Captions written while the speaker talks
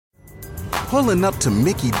Pulling up to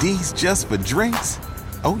Mickey D's just for drinks?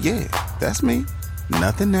 Oh yeah, that's me.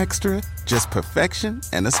 Nothing extra, just perfection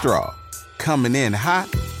and a straw. Coming in hot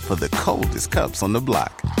for the coldest cups on the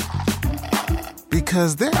block.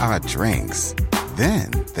 Because there are drinks.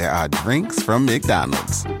 Then there are drinks from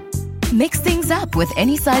McDonald's. Mix things up with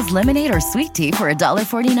any size lemonade or sweet tea for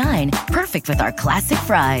 $1.49. Perfect with our classic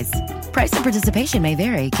fries. Price and participation may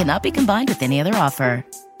vary. Cannot be combined with any other offer.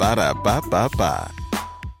 Ba-da-ba-ba-ba.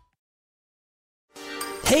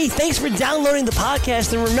 Hey, thanks for downloading the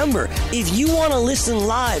podcast. And remember, if you want to listen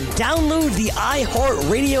live, download the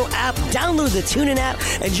iHeartRadio app, download the TuneIn app,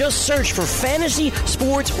 and just search for Fantasy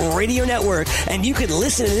Sports Radio Network, and you can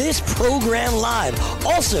listen to this program live.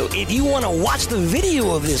 Also, if you want to watch the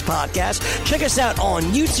video of this podcast, check us out on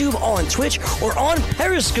YouTube, on Twitch, or on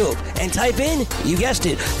Periscope, and type in, you guessed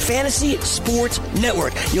it, Fantasy Sports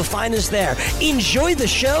Network. You'll find us there. Enjoy the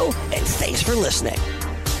show, and thanks for listening.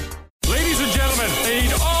 Ladies and gentlemen, I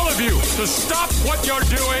need all of you to stop what you're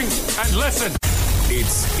doing and listen.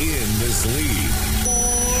 It's In This League.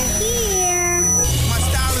 Here. My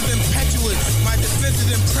style is impetuous. My defense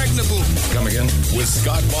is impregnable. Come again? With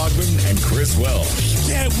Scott Bogman and Chris Welch.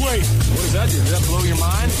 Can't wait. What does that do? Did that blow your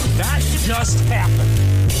mind? That just happened.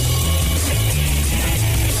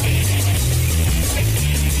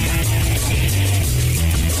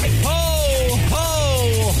 Ho,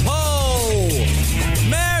 ho, ho.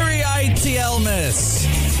 Merry ITLmas.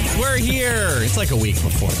 We're here. It's like a week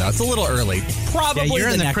before, though. It's a little early. Probably you're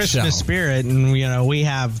the in the next Christmas show. spirit, and we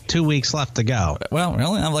have 2 weeks left to go. Well, we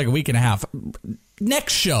only have like a week and a half.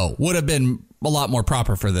 Next show would have been a lot more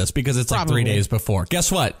proper for this because it's like 3 days before.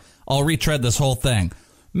 Guess what? I'll retread this whole thing.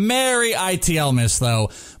 Merry ITLmas, though.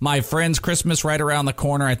 My friend's Christmas right around the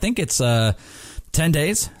corner. I think it's 10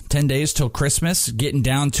 days. 10 days till Christmas. Getting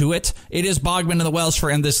down to it. It is Bogman and the Welsh for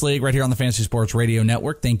In This League right here on the Fantasy Sports Radio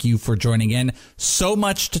Network. Thank you for joining in. So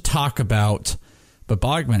much to talk about. But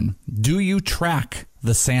Bogman, do you track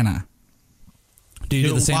the Santa? Do you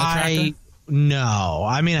do the Santa tracker? No.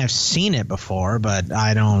 I mean, I've seen it before, but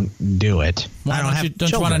I don't do it. Why don't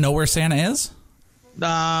you want to know where Santa is?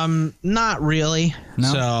 Not really.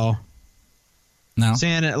 No? No.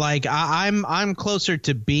 Santa, like I'm closer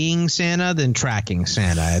to being Santa than tracking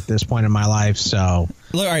Santa at this point in my life. So,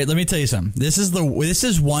 all right, let me tell you something. This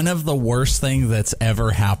is one of the worst things that's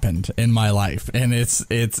ever happened in my life, and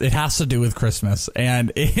it has to do with Christmas,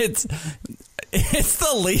 and it's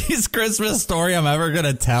the least Christmas story I'm ever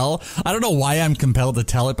gonna tell. I don't know why I'm compelled to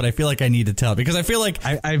tell it, but I feel like I need to tell it because I feel like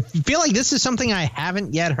this is something I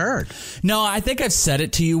haven't yet heard. No, I think I've said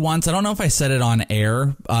it to you once. I don't know if I said it on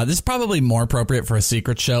air. This is probably more appropriate for a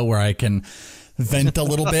secret show where I can vent a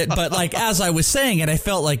little bit. But like as I was saying it, I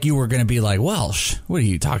felt like you were going to be like, Welsh, what are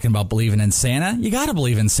you talking about believing in Santa? You got to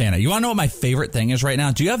believe in Santa. You want to know what my favorite thing is right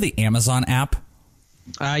now? Do you have the Amazon app?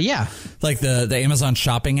 Yeah. Like the Amazon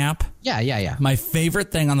shopping app? Yeah. My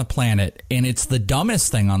favorite thing on the planet, and it's the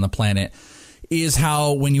dumbest thing on the planet, is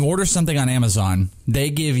how when you order something on Amazon, they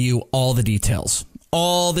give you all the details.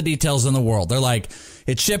 All the details in the world. They're like,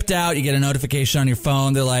 it's shipped out. You get a notification on your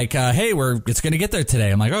phone. They're like, hey, it's going to get there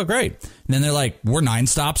today. I'm like, oh, great. And then they're like, we're 9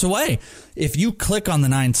 stops away. If you click on the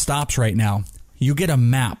 9 stops right now, you get a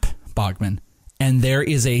map, Bogman, and there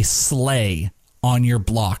is a sleigh on your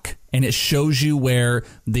block. And it shows you where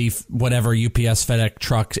the whatever UPS FedEx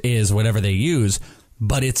truck is, whatever they use.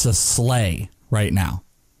 But it's a sleigh right now.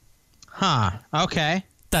 Huh. Okay.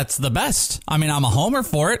 That's the best. I mean, I'm a homer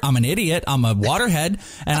for it. I'm an idiot. I'm a waterhead.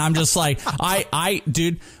 And I'm just like,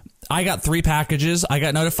 dude, I got 3 packages. I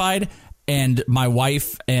got notified. And my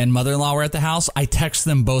wife and mother-in-law were at the house. I text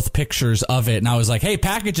them both pictures of it. And I was like, hey,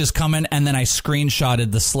 package is coming. And then I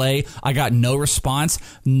screenshotted the sleigh. I got no response.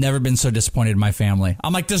 Never been so disappointed in my family.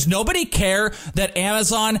 I'm like, does nobody care that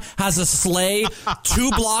Amazon has a sleigh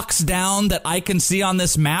 2 blocks down that I can see on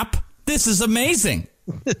this map? This is amazing.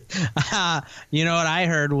 You know what I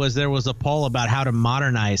heard was there was a poll about how to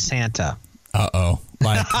modernize Santa. Uh-oh.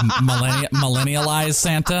 Like millennialize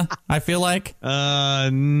Santa, I feel like. Yeah.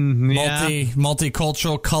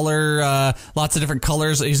 Multicultural color, lots of different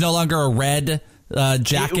colors. He's no longer a red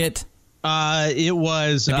jacket. It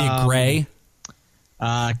was maybe a gray.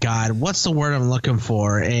 God, what's the word I'm looking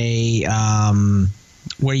for?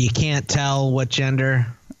 Where you can't tell what gender.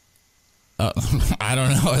 I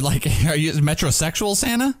don't know. Like, are you metrosexual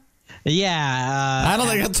Santa? Yeah. I don't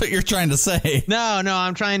think that's what you're trying to say. No,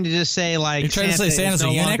 I'm trying to just say, like, you're trying to say Santa's no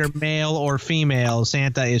a eunuch? longer male or female.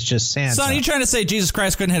 Santa is just Santa. Son, are you trying to say Jesus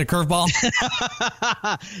Christ couldn't hit a curveball?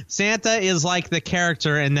 Santa is like the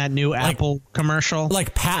character in that new Apple commercial.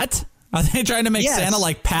 Like Pat? Are they trying to make Santa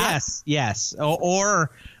like Pat? Yes. Or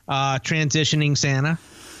transitioning Santa.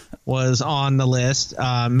 was on the list.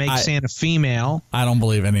 Make Santa female. I don't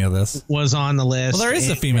believe any of this. Was on the list. Well, there is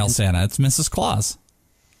a female Santa. It's Mrs. Claus.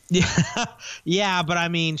 Yeah, yeah, but I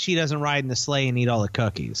mean, she doesn't ride in the sleigh and eat all the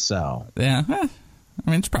cookies. So yeah,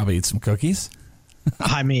 I mean, she probably eats some cookies.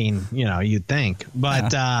 I mean, you'd think,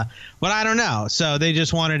 but I don't know. So they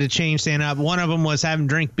just wanted to change Santa up. One of them was having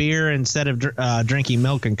drink beer instead of drinking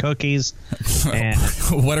milk and cookies. And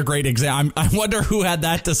what a great example! I wonder who had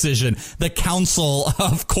that decision. The Council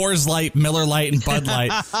of Coors Light, Miller Lite, and Bud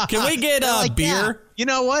Light. Can we get beer? Yeah. You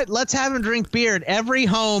know what? Let's have him drink beer at every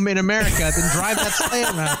home in America, then drive that sleigh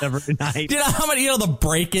around every night. You know how many, the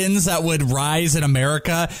break-ins that would rise in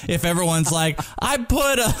America if everyone's like, I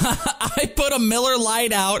put a Miller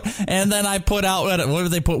Lite out, and then I put out, what do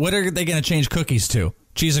they put? What are they going to change cookies to?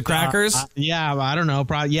 Cheese and crackers? Yeah, I don't know.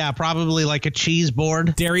 Probably like a cheese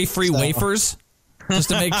board. Dairy-free wafers? Just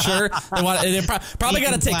to make sure they probably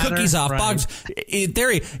got to take cookies off. Right.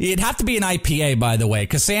 It'd have to be an IPA, by the way,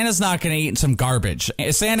 because Santa's not going to eat some garbage.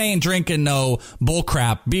 Santa ain't drinking no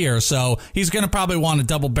bullcrap beer, so he's going to probably want a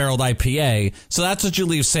double-barreled IPA. So that's what you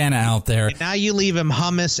leave Santa out there. And now you leave him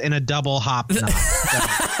hummus and a double hop nut.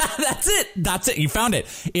 That's it. You found it.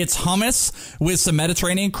 It's hummus with some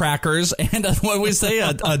Mediterranean crackers and what we say,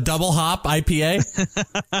 a double hop IPA.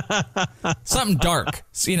 Something dark.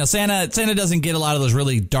 Santa doesn't get a lot of those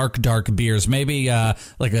really dark beers. Maybe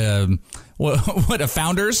like a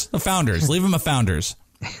Founders? A Founders. Leave him a Founders.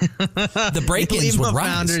 The break-ins would rise.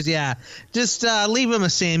 Founders, yeah. Just leave him a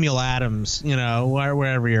Samuel Adams,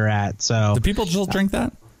 wherever you're at. So do people still drink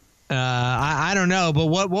that? I don't know, but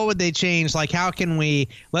what would they change? Like, how can we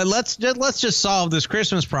let's just solve this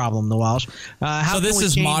Christmas problem, the Welsh. So this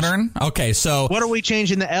is modern. Okay, so what are we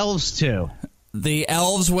changing the elves to? The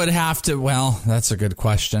elves would have to. Well, that's a good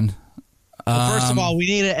question. Well, first of all, we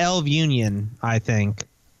need an elf union, I think.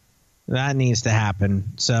 That needs to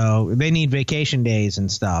happen. So they need vacation days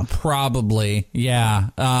and stuff. Probably, yeah.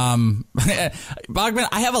 Bogman,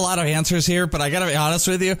 I have a lot of answers here, but I got to be honest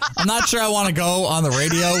with you. I'm not sure I want to go on the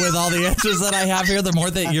radio with all the answers that I have here. The more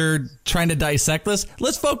that you're trying to dissect this,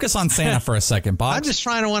 let's focus on Santa for a second, Bog. I'm just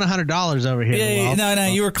trying to win $100 over here. Yeah, no,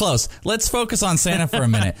 you were close. Let's focus on Santa for a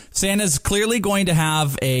minute. Santa's clearly going to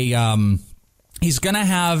have a he's going to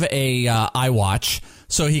have a iWatch,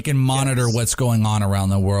 so he can monitor what's going on around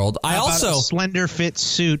the world. How about a slender fit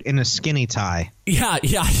suit and a skinny tie. Yeah,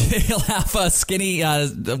 he'll have a skinny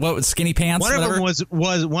skinny pants.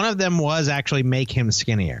 One of them was actually make him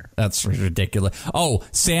skinnier. That's ridiculous. Oh,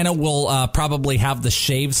 Santa will probably have the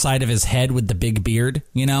shaved side of his head with the big beard.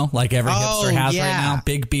 Like every hipster has right now.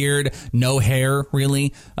 Big beard, no hair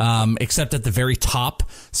really, except at the very top.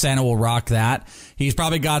 Santa will rock that. He's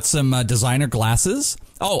probably got some designer glasses.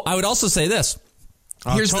 Oh, I would also say this.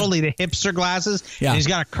 Here's the hipster glasses. Yeah, and he's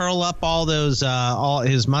got to curl up all those, all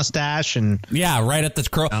his mustache and right at the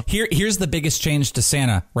curl. Oh. Here's the biggest change to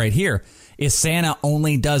Santa right here is Santa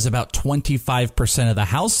only does about 25% of the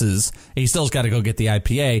houses. He still's got to go get the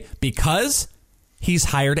IPA because he's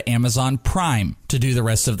hired Amazon Prime to do the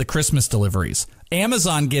rest of the Christmas deliveries.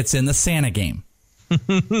 Amazon gets in the Santa game. I think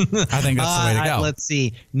that's the way to go. Let's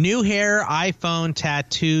see. New hair, iPhone,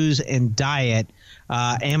 tattoos, and diet.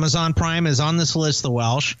 Amazon Prime is on this list, the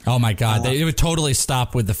Welsh. Oh, my God. They would totally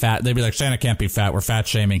stop with the fat. They'd be like, Santa can't be fat. We're fat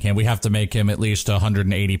shaming him. We have to make him at least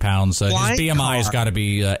 180 pounds. His BMI has got to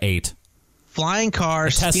be 8. Flying car,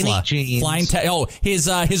 Tesla. Skinny jeans. Flying his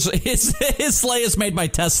sleigh is made by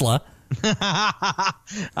Tesla.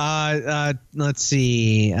 Let's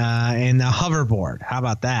see. And a hoverboard. How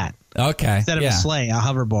about that? Okay. Instead of a sleigh, a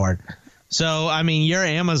hoverboard. So, I mean, your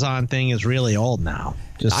Amazon thing is really old now.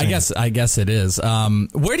 I guess it is.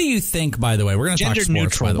 Where do you think, by the way, we're going to talk sports,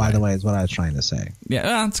 neutral, by the way, is what I was trying to say.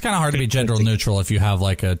 Yeah, it's kind of hard to be gender neutral if you have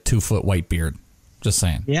like a 2-foot white beard. Just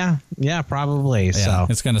saying. Yeah, probably. Yeah, so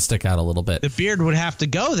it's going to stick out a little bit. The beard would have to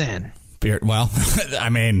go then. Beard. Well, I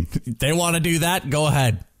mean, they want to do that. Go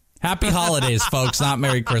ahead. Happy holidays, folks. Not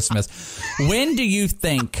Merry Christmas. When do you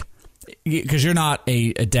think? Because you're not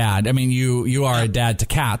a dad. I mean, you are a dad to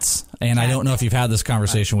cats, and I don't know if you've had this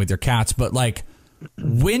conversation with your cats, but like,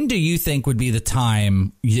 when do you think would be the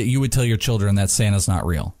time you would tell your children that Santa's not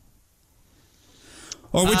real?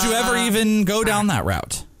 Or would you ever even go down that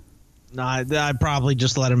route? No, I'd probably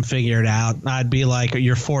just let them figure it out. I'd be like,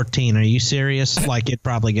 you're 14. Are you serious? Like, it'd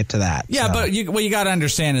probably get to that. Yeah, so. But what you got to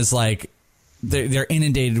understand is like, they're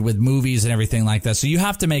inundated with movies and everything like that. So you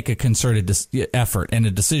have to make a concerted effort and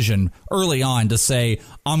a decision early on to say,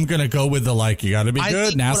 I'm going to go with the, like, you got to be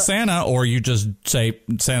good. Now Santa, or you just say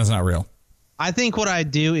Santa's not real. I think what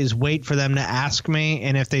I'd do is wait for them to ask me.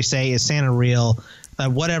 And if they say, is Santa real?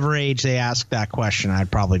 at whatever age they ask that question,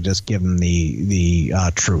 I'd probably just give them the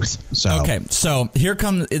truth. So okay, so here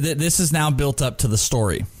comes this is now built up to the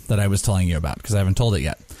story that I was telling you about because I haven't told it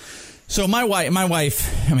yet. So my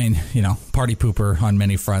wife, I mean, party pooper on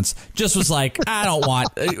many fronts, just was like, I don't want.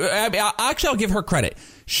 Actually, I'll give her credit.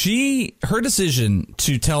 Her decision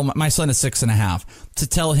to tell my son is 6.5 to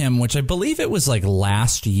tell him, which I believe it was like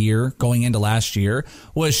last year, going into last year,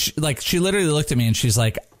 was she literally looked at me and she's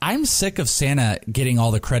like, I'm sick of Santa getting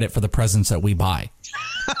all the credit for the presents that we buy.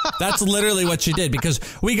 That's literally what she did because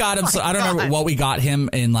we got him. I don't know what we got him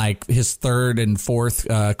in like his third and fourth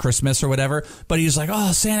Christmas or whatever. But he was like,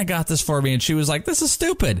 oh, Santa got this for me. And she was like, this is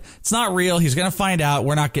stupid. It's not real. He's going to find out.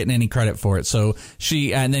 We're not getting any credit for it. So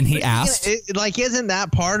and then he asked. Isn't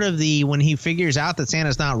that part of when he figures out that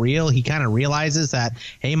Santa's not real, he kind of realizes that,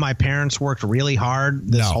 hey, my parents worked really hard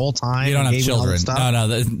this whole time. You don't have children.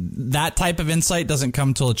 No. That type of insight doesn't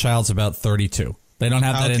come till a child's about 32. They don't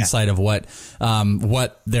have that insight of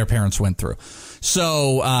what their parents went through.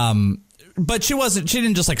 So, but she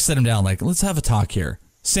didn't just like sit him down like, let's have a talk here.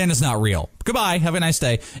 Santa's not real. Goodbye. Have a nice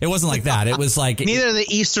day. It wasn't like that. It was like neither the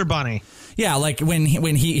Easter Bunny. Yeah, like when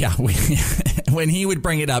he would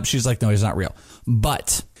bring it up, she's like, no, he's not real.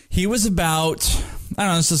 But he was about, I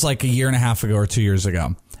don't know, this is like a year and a half ago or 2 years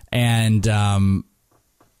ago. And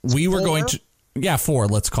we were going to. Yeah, 4,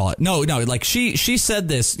 let's call it. No, like she said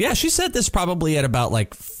this. Yeah, she said this probably at about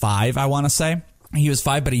like 5, I want to say. He was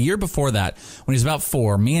 5, but a year before that, when he's about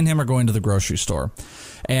 4, me and him are going to the grocery store.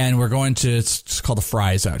 And we're going to, it's called the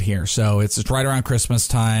Fry's out here. So it's right around Christmas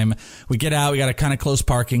time. We get out, we got a kind of close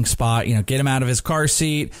parking spot, get him out of his car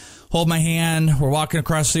seat, hold my hand. We're walking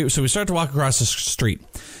across the street. So we start to walk across the street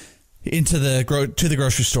to the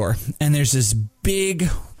grocery store. And there's this big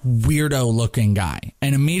weirdo looking guy,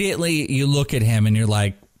 and immediately you look at him and you're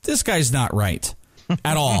like, this guy's not right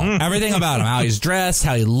at all. Everything about him, how he's dressed,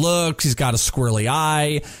 how he looks, he's got a squirrely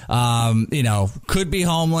eye, could be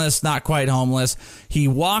homeless, not quite homeless. He's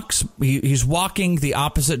walking the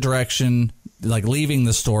opposite direction, like leaving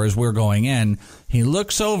the store as we're going in. He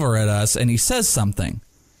looks over at us and he says something,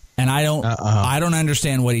 and I don't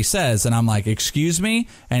understand what he says, and I'm like, excuse me,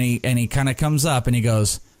 and he kind of comes up and he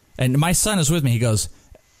goes, and my son is with me, he goes,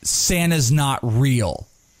 Santa's not real.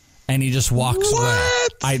 And he just walks away.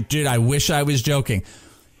 I wish I was joking.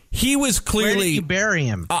 He was clearly. Where did you bury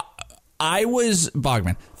him? I was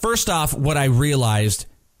Bogman. First off, what I realized,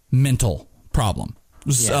 mental problem.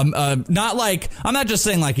 Yeah. Not like, I'm not just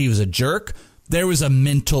saying like he was a jerk. There was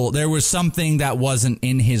something that wasn't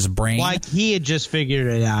in his brain. Like he had just figured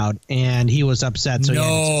it out and he was upset. So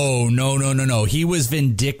No. He was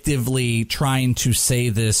vindictively trying to say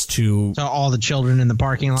this to all the children in the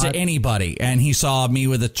parking lot. To anybody. And he saw me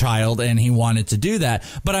with a child and he wanted to do that.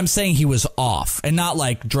 But I'm saying he was off, and not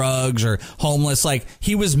like drugs or homeless. Like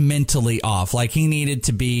he was mentally off. Like he needed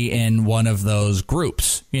to be in one of those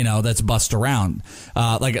groups, that's bust around.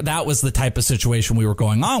 Like that was the type of situation we were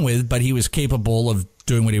going on with, but he was capable of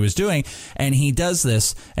doing what he was doing, and he does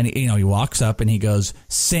this, and he walks up and he goes,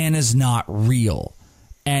 Santa's not real,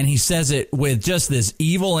 and he says it with just this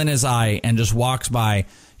evil in his eye and just walks by.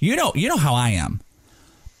 You know how I am.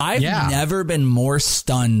 I've never been more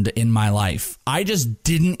stunned in my life. I just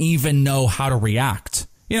didn't even know how to react.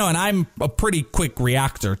 And I'm a pretty quick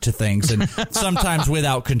reactor to things, and sometimes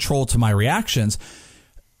without control to my reactions.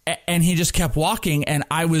 And he just kept walking, and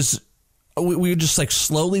we would just like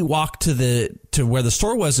slowly walk to where the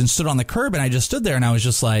store was and stood on the curb, and I just stood there and I was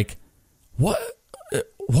just like, what?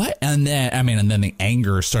 And then the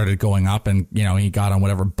anger started going up, and he got on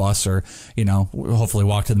whatever bus or hopefully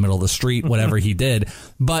walked to the middle of the street, whatever he did.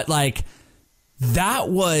 But like that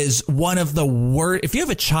was one of the worst. If you have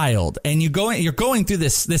a child and you're going through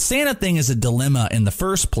this Santa thing is a dilemma in the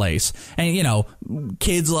first place, and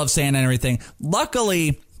kids love Santa and everything.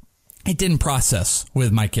 Luckily, it didn't process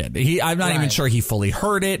with my kid. I'm not even sure he fully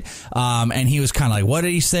heard it. And he was kind of like, what did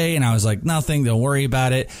he say? And I was like, nothing, don't worry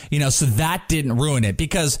about it. So that didn't ruin it,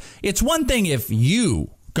 because it's one thing if you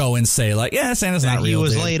go and say like, yeah, Santa's not real. He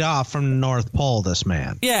was laid off from the North Pole, this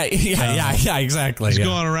man. Yeah, exactly. He's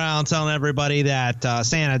going around telling everybody that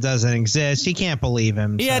Santa doesn't exist. You can't believe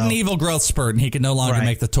him. He had an evil growth spurt, and he could no longer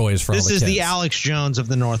make the toys for all the kids. This is the Alex Jones of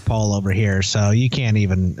the North Pole over here, so you can't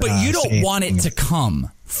even. But you don't want it to come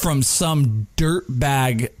from some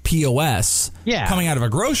dirtbag POS coming out of a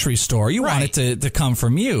grocery store. You want it to come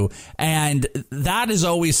from you. And that is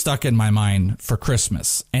always stuck in my mind for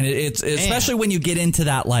Christmas. And it's especially when you get into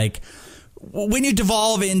that, like, when you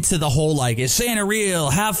devolve into the whole, like, is Santa real?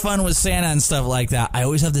 Have fun with Santa and stuff like that. I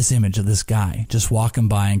always have this image of this guy just walking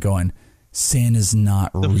by and going, Santa's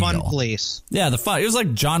not real. The fun police. Yeah, the fun. It was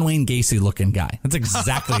like John Wayne Gacy looking guy. That's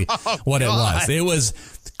exactly what it was. It was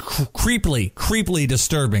creepily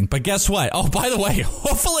disturbing. But guess what? Oh, by the way,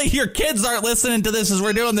 hopefully your kids aren't listening to this as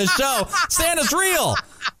we're doing this show. Santa's real.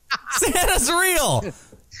 Santa's real.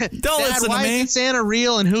 Don't Dad, listen to why me. is Santa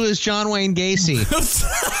real and who is John Wayne Gacy?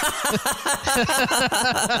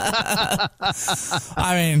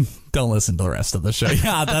 I mean, don't listen to the rest of the show.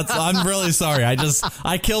 Yeah, I'm really sorry.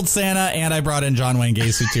 I killed Santa and I brought in John Wayne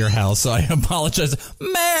Gacy to your house, so I apologize.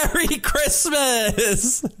 Merry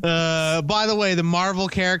Christmas! By the way, the Marvel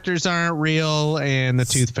characters aren't real and the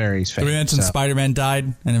Tooth Fairy's fake. Did we mention Spider-Man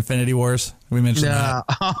died in Infinity Wars? We mentioned that.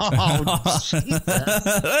 I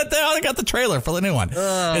got the trailer for the new one.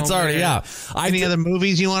 It's already, yeah. Any other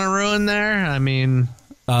movies you want to ruin there? I mean...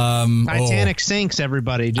 Titanic sinks,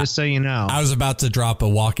 everybody, just so you know. I was about to drop a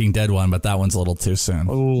Walking Dead one, but that one's a little too soon.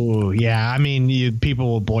 Oh, yeah. I mean, people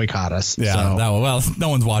will boycott us. Yeah, so. No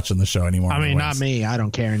one's watching the show anymore. I mean, not me. I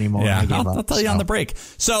don't care anymore. Yeah, I'll tell you on the break.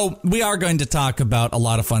 So we are going to talk about a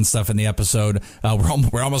lot of fun stuff in the episode.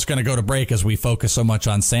 We're almost going to go to break as we focus so much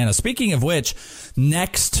on Santa. Speaking of which,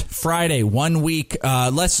 next Friday, 1 week,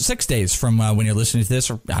 6 days from when you're listening to this,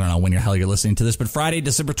 or I don't know when the hell you're listening to this, but Friday,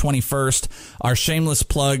 December 21st, our shameless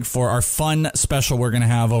plug for our fun special we're going to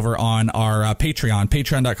have over on our Patreon,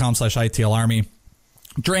 patreon.com/ITLArmy.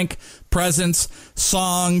 Drink, presents,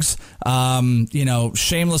 songs,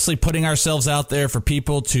 shamelessly putting ourselves out there for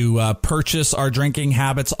people to purchase our drinking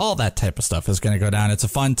habits. All that type of stuff is going to go down. It's a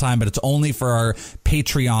fun time, but it's only for our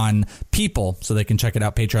Patreon people, so they can check it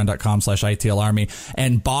out, patreon.com/ITLArmy.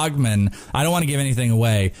 And Bogman, I don't want to give anything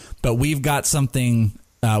away, but we've got something,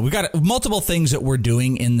 we've got multiple things that we're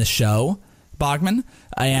doing in the show, Bogman,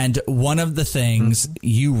 and one of the things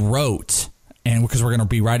you wrote, and because we're going to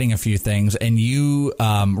be writing a few things, and you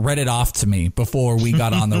read it off to me before we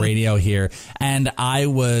got on the radio here, and I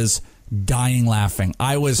was dying laughing.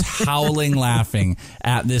 I was howling laughing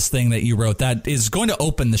at this thing that you wrote that is going to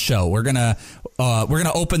open the show. We're gonna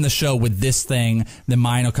open the show with this thing. Then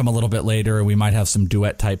mine will come a little bit later, and we might have some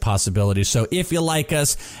duet type possibilities. So if you like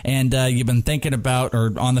us and you've been thinking about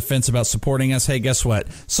or on the fence about supporting us, hey, guess what?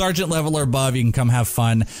 Sergeant level or above, you can come have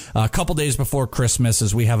fun a couple days before Christmas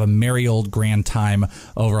as we have a merry old grand time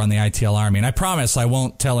over on the ITL Army. And I promise I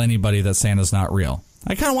won't tell anybody that Santa's not real.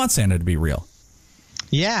 I kind of want Santa to be real.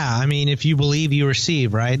 Yeah, I mean, if you believe, you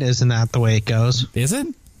receive, right? Isn't that the way it goes? Is it?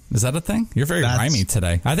 Is that a thing? You're very rhymey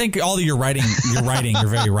today. I think all of your writing, you're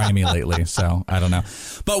very rhymey lately, so I don't know.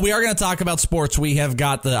 But we are going to talk about sports. We have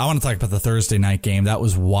got I want to talk about the Thursday night game. That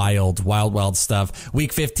was wild stuff.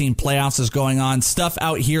 Week 15 playoffs is going on. Stuff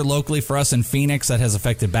out here locally for us in Phoenix that has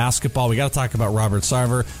affected basketball. We got to talk about Robert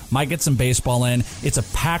Sarver. Might get some baseball in. It's a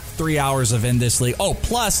packed 3 hours of In This League. Oh,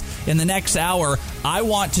 plus, in the next hour, I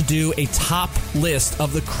want to do a top list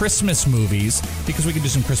of the Christmas movies because we can do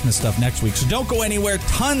some Christmas stuff next week. So don't go anywhere.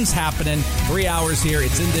 Tons happening. 3 hours here.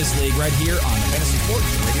 It's In This League right here on the Fantasy Sports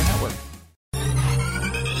Radio Network.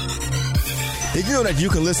 Did you know that you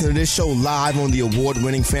can listen to this show live on the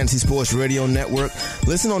award-winning Fantasy Sports Radio Network?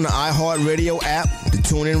 Listen on the iHeartRadio app, the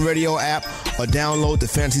TuneIn Radio app, or download the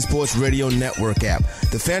Fantasy Sports Radio Network app.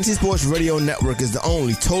 The Fantasy Sports Radio Network is the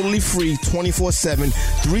only totally free 24/7,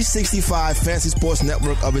 365 Fantasy Sports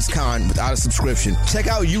Network of its kind without a subscription. Check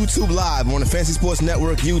out YouTube Live on the Fantasy Sports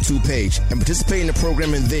Network YouTube page and participate in the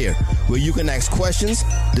programming there, where you can ask questions,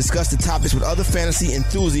 discuss the topics with other fantasy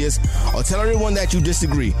enthusiasts, or tell everyone that you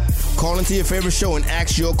disagree. Call into your favorite show and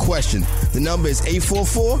ask your question. The number is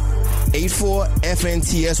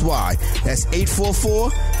 844-84-FNTSY. That's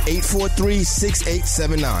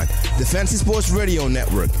 844-843-6879. The Fantasy Sports Radio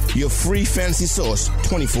Network, your free fantasy source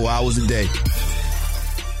 24 hours a day.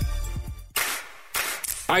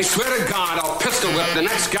 I swear to God, I'll pistol whip the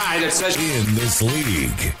next guy that says In This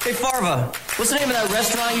League. Hey, Farva, what's the name of that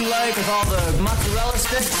restaurant you like with all the mozzarella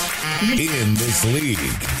sticks? In This League.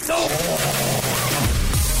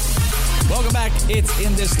 Welcome back. It's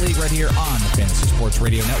In This League right here on the Fantasy Sports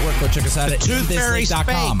Radio Network. Go check us out at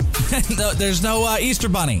inthisleague.com. There's no Easter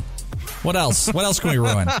Bunny. What else? What else can we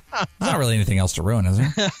ruin? There's not really anything else to ruin, is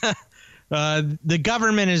there? The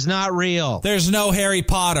government is not real. There's no Harry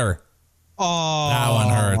Potter. Oh, that one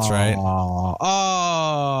hurts, right? Oh.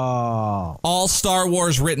 All Star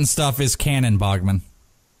Wars written stuff is canon, Bogman.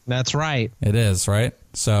 That's right. It is, right?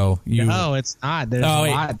 So you. No, it's not. There's a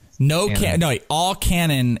lot. All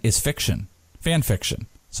canon is fiction, fan fiction.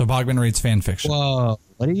 So Bogman reads fan fiction. Whoa!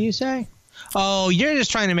 What did you say? Oh, you're just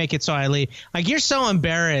trying to make it so I leave. Like, you're so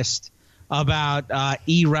embarrassed about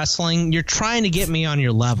e-wrestling. You're trying to get me on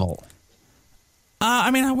your level.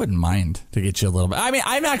 I mean, I wouldn't mind to get you a little bit. I mean,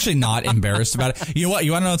 I'm actually not embarrassed about it. You know what?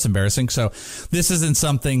 You want to know what's embarrassing? So this isn't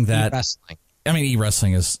something that... E-wrestling. I mean,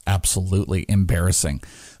 e-wrestling is absolutely embarrassing.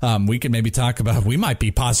 We could maybe talk about, we might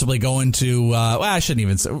be possibly going to, well, I shouldn't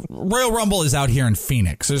even say, Royal Rumble is out here in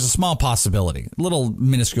Phoenix. There's a small possibility, little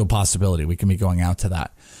minuscule possibility we can be going out to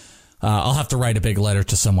that. I'll have to write a big letter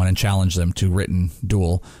to someone and challenge them to written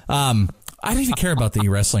duel. I don't even care about the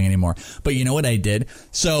e-wrestling anymore. But you know what I did?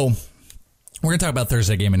 So... We're going to talk about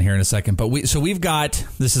Thursday game in here in a second, but we've got,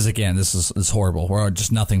 this is horrible. We're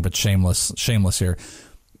just nothing but shameless here.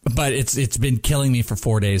 But it's been killing me for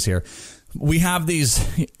 4 days here. We have these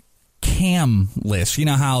cam lists. You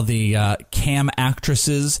know how the cam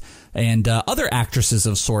actresses and other actresses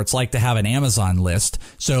of sorts like to have an Amazon list.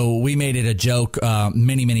 So we made it a joke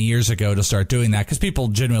many, many years ago to start doing that because people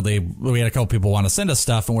genuinely, we had a couple people want to send us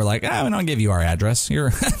stuff and we're like, we don't give you our address.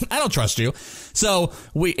 I don't trust you. So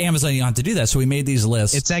Amazon, you don't have to do that. So we made these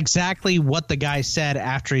lists. It's exactly what the guy said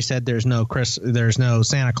after he said there's no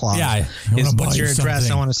Santa Claus. Yeah. What's your address?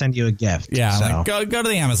 I want to send you a gift. Yeah. So. Like, go to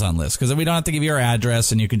the Amazon list because we don't have to give you our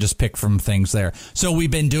address and you can just pick from things there. So we've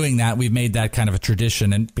been doing that. We've made that kind of a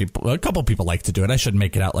tradition and a couple people like to do it. I shouldn't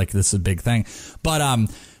make it out like this is a big thing. But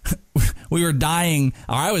we were dying,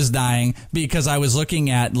 or I was dying, because I was looking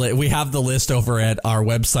at, we have the list over at our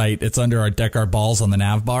website. It's under our Deck Our Balls on the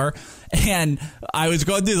nav bar. And I was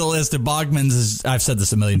going through the list of Bogman's is, I've said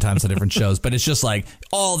this a million times on different shows, but it's just like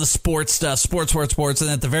all the sports stuff, sports.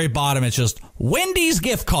 And at the very bottom, it's just Wendy's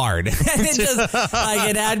gift card. And it just, like,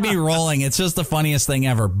 it had me rolling. It's just the funniest thing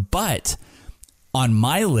ever. But on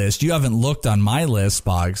my list, you haven't looked on my list,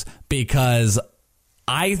 Boggs, because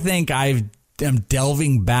I think I'm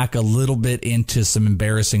delving back a little bit into some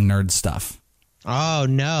embarrassing nerd stuff. Oh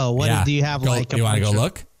no! What do you have? You want to go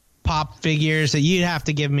look? Pop figures that you'd have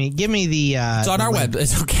to give me the. It's on our web.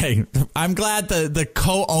 It's okay. I'm glad the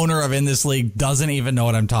co-owner of In This League doesn't even know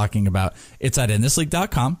what I'm talking about. It's at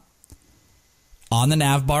inthisleague.com. On the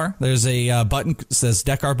nav bar, there's a button that says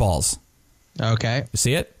Deck Our Balls. Okay. You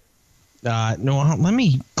see it? No, let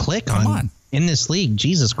me click Come on. In This League.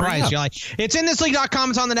 Jesus Christ. You're like, it's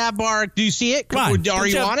inthisleague.com. It's on the nav bar. Do you see it? Come on. Are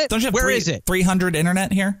you on it? Don't you have Where is it? 300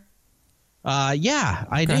 internet here? Yeah,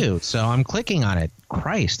 I do. So I'm clicking on it.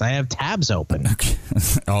 Christ, I have tabs open. Okay.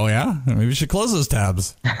 Oh, yeah? Maybe you should close those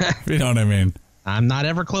tabs. If you know what I mean. I'm not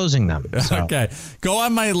ever closing them. So. Okay. Go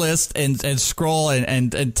on my list and scroll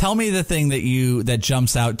and tell me the thing that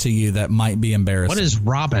jumps out to you that might be embarrassing. What is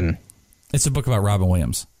Robin? It's a book about Robin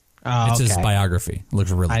Williams. Oh, it's his biography. It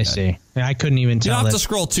looks really good. I see. Yeah, I couldn't even tell. You don't have to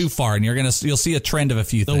scroll too far, and you'll see a trend of a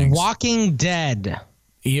few things. The Walking Dead.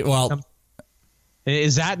 Well,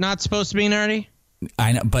 is that not supposed to be nerdy?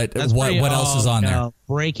 I know, but what else is on there?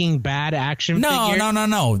 Breaking Bad action figure?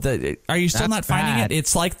 No. Are you still not finding it?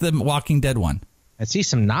 It's like the Walking Dead one. I see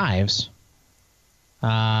some knives.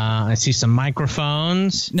 I see some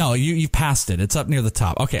microphones. No, you've passed it. It's up near the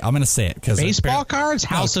top. Okay, I'm going to say it. Baseball cards?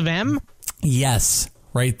 House of M? Yes,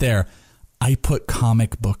 right there. I put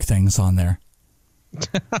comic book things on there.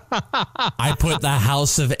 I put the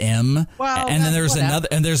House of M, and then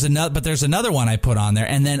there's another one I put on there.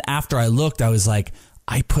 And then after I looked, I was like,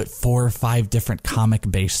 I put 4 or 5 different comic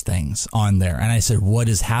based things on there. And I said, what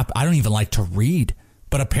is happening? I don't even like to read,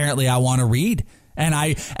 but apparently I want to read.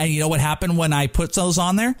 And you know what happened when I put those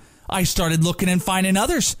on there? I started looking and finding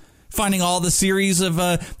others, finding all the series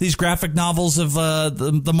of these graphic novels of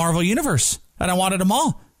the Marvel Universe, and I wanted them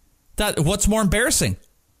all. What's more embarrassing?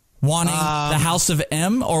 Wanting the House of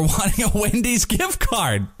M or wanting a Wendy's gift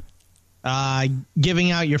card?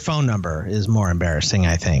 Giving out your phone number is more embarrassing,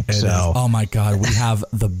 I think. Oh, my God. We have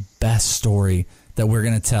the best story that we're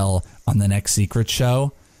going to tell on the next Secret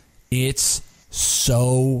Show. It's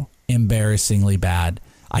so embarrassingly bad.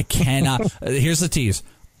 I cannot. Here's the tease.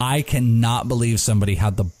 I cannot believe somebody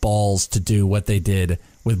had the balls to do what they did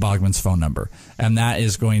with Bogman's phone number. And that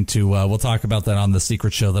is going to, we'll talk about that on the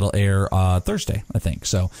Secret Show that'll air Thursday, I think.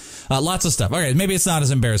 So lots of stuff. Okay, maybe it's not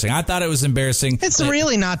as embarrassing. I thought it was embarrassing. It's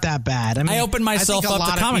really not that bad. I mean, I opened myself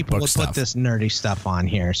up to comic book stuff. Put this nerdy stuff on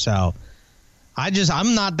here, so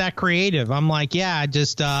I'm not that creative. I'm like,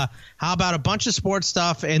 how about a bunch of sports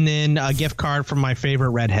stuff and then a gift card from my favorite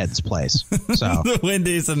redhead's place. So the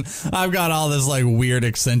Wendy's, and I've got all this like weird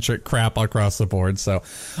eccentric crap across the board. So,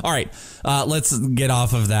 all right, let's get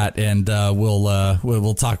off of that, and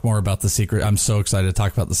we'll talk more about the secret. I'm so excited to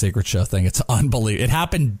talk about the Secret Show thing. It's unbelievable. It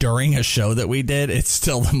happened during a show that we did. It's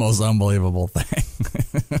still the most unbelievable thing.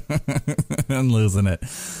 I'm losing it.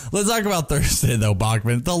 Let's talk about Thursday though,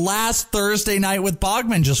 Bogman. The last Thursday night with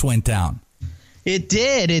Bogman just went down. It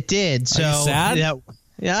did. So are you sad?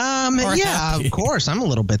 Yeah, Happy? of course. I'm a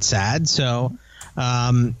little bit sad. So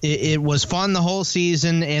It was fun the whole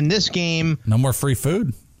season, and this game, no more free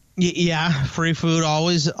food. Yeah, free food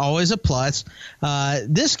always a plus.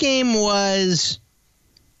 This game was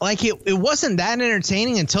like it wasn't that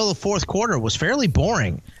entertaining until the fourth quarter. It was fairly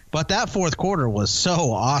boring. But that fourth quarter was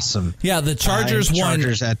so awesome. Yeah, the Chargers won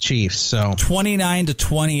at Chiefs. So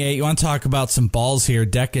 29-28. You want to talk about some balls here?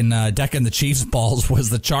 Decking the Chiefs' balls was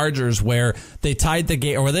the Chargers, where they tied the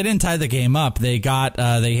game, or they didn't tie the game up. They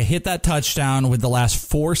hit that touchdown with the last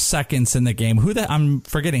 4 seconds in the game. I'm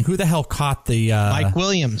forgetting who the hell caught the Mike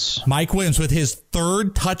Williams. Mike Williams with his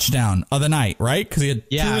third touchdown of the night, right? Because he had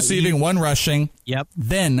 2 receiving, 1 rushing. Yep.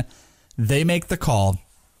 Then they make the call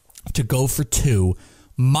to go for 2.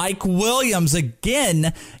 Mike Williams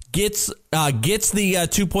again gets the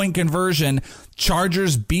 2-point conversion.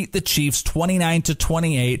 Chargers beat the Chiefs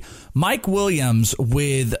 29-28. Mike Williams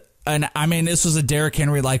with this was a Derrick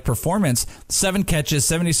Henry-like performance. 7 catches,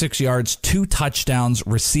 76 yards, 2 touchdowns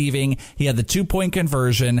receiving. He had the 2-point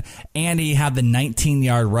conversion, and he had the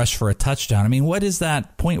 19-yard rush for a touchdown. I mean, what is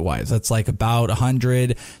that point-wise? That's like about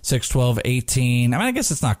 100, 6, 12, 18. I mean, I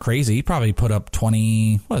guess it's not crazy. He probably put up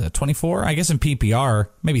 24? I guess in PPR,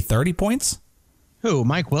 maybe 30 points. Who,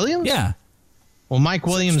 Mike Williams? Yeah. Well, Mike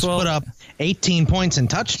Williams put up 18 points and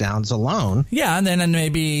touchdowns alone. Yeah, and then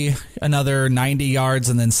maybe another 90 yards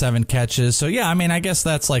and then 7 catches. So, yeah, I mean, I guess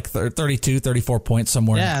that's like 32, 34 points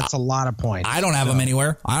somewhere. Yeah, that's a lot of points. I don't have him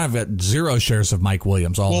anywhere. I've got 0 shares of Mike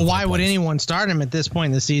Williams. Well, why would anyone start him at this point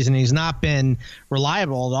in the season? He's not been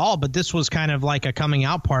reliable at all, but this was kind of like a coming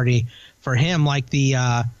out party for him, like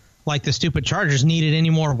the stupid Chargers needed any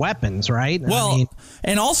more weapons, right? Well,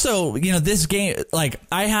 and also, this game, like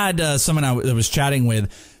I had someone I was chatting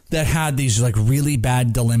with that had these like really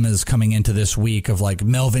bad dilemmas coming into this week of like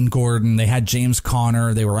Melvin Gordon. They had James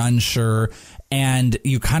Conner. They were unsure. And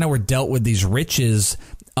you kind of were dealt with these riches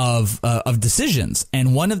of decisions.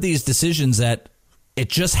 And one of these decisions that it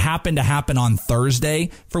just happened to happen on Thursday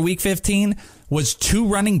for week 15 was 2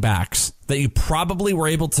 running backs that you probably were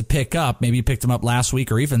able to pick up. Maybe you picked them up last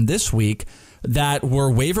week or even this week that were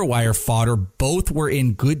waiver wire fodder. Both were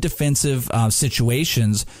in good defensive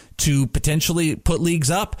situations to potentially put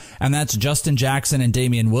leagues up, and that's Justin Jackson and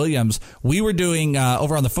Damian Williams. We were doing,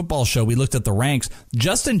 over on the football show, we looked at the ranks.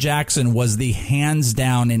 Justin Jackson was the hands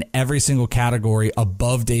down in every single category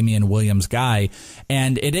above Damian Williams guy,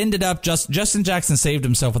 and it ended up Justin Jackson saved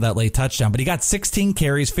himself with that late touchdown, but he got 16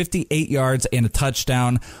 carries, 58 yards, and a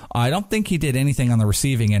touchdown. I don't think he did anything on the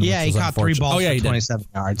receiving end. Yeah, he caught 3 balls for 27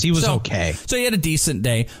 yards. He was okay. So he had a decent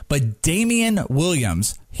day, but Damian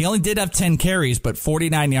Williams, he only did have 10 carries, but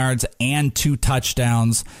 49 yards and 2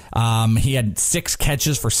 touchdowns. He had 6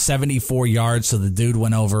 catches for 74 yards, so the dude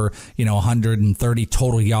went over 130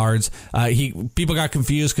 total yards. People got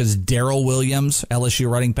confused because Darrell Williams,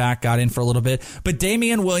 LSU running back, got in for a little bit. But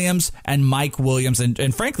Damian Williams and Mike Williams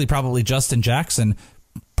and frankly probably Justin Jackson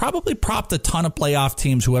probably propped a ton of playoff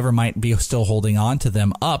teams, whoever might be still holding on to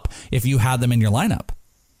them, up if you had them in your lineup.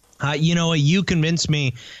 You convinced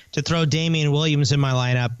me to throw Damian Williams in my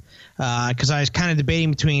lineup because I was kind of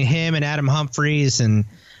debating between him and Adam Humphries, and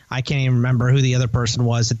I can't even remember who the other person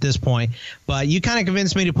was at this point. But you kind of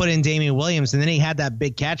convinced me to put in Damian Williams, and then he had that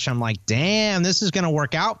big catch. I'm like, damn, this is going to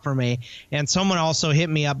work out for me. And someone also hit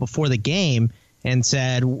me up before the game and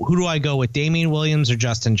said, who do I go with, Damian Williams or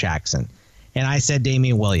Justin Jackson? And I said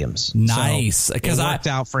Damian Williams. Nice. Because it worked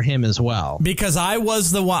out for him as well. Because I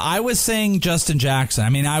was the one, I was saying Justin Jackson. I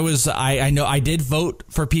mean, I know I did vote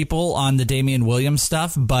for people on the Damian Williams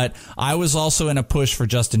stuff, but I was also in a push for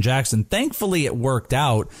Justin Jackson. Thankfully, it worked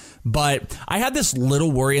out. But I had this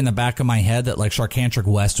little worry in the back of my head that like Sharkantrick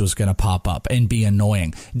West was going to pop up and be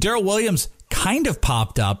annoying. Darrell Williams kind of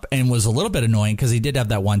popped up and was a little bit annoying because he did have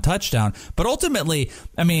that 1 touchdown. But ultimately,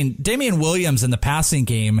 I mean, Damian Williams in the passing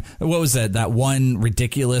game, what was it? That one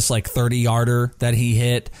ridiculous like 30-yarder that he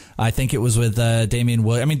hit. I think it was with Damian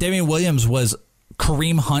Williams. I mean, Damian Williams was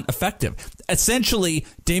Kareem Hunt effective. Essentially,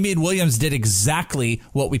 Damian Williams did exactly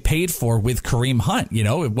what we paid for with Kareem Hunt.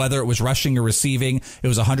 Whether it was rushing or receiving, it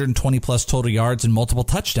was 120 plus total yards and multiple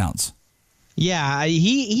touchdowns. Yeah,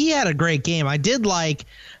 he had a great game. I did like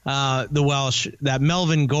the Welsh that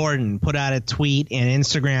Melvin Gordon put out a tweet and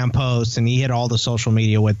Instagram post, and he hit all the social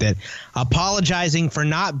media with it, apologizing for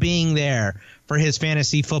not being there for his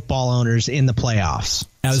fantasy football owners in the playoffs.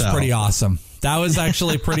 That was pretty awesome. That was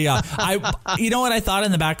actually pretty awesome. You know what I thought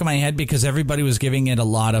in the back of my head, because everybody was giving it a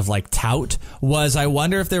lot of like tout, was I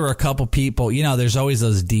wonder if there were a couple people, there's always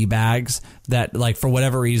those D-bags that like for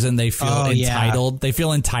whatever reason they feel entitled. Yeah. They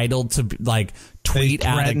feel entitled to like tweet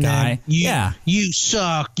at a guy. You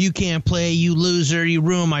suck. You can't play. You loser. You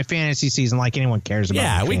ruin my fantasy season. Like anyone cares about.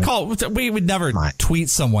 Yeah, we would never tweet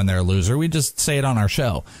someone they're a loser. We just say it on our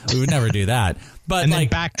show. We would never do that. But and then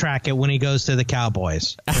backtrack it when he goes to the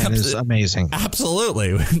Cowboys. That is amazing.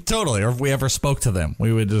 Absolutely, totally. Or if we ever spoke to them,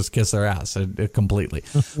 we would just kiss their ass completely.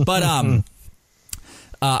 But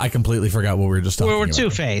I completely forgot what we were just talking about. We're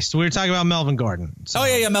two-faced. We were talking about Melvin Gordon. So. Oh,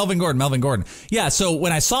 yeah, Melvin Gordon. Yeah, so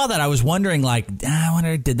when I saw that, I was wondering,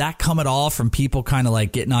 did that come at all from people kind of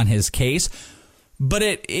like getting on his case? But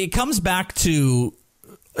it comes back to,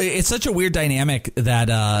 it's such a weird dynamic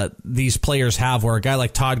that these players have where a guy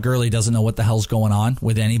like Todd Gurley doesn't know what the hell's going on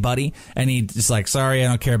with anybody. And he's like, sorry, I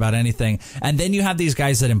don't care about anything. And then you have these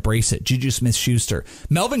guys that embrace it. Juju Smith-Schuster.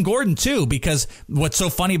 Melvin Gordon, too, because what's so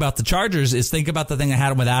funny about the Chargers is think about the thing that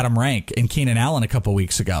had him with Adam Rank and Keenan Allen a couple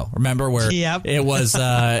weeks ago. Remember where it was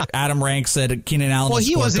Adam Rank said Keenan Allen was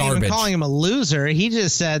he wasn't garbage. even calling him a loser. He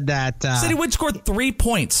just said that. Said he would score 3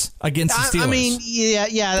 points against the Steelers. I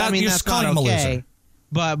mean, that's calling him a loser.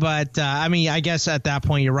 But I mean, I guess at that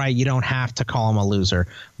point you're right. You don't have to call him a loser.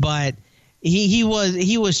 But he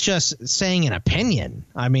was just saying an opinion.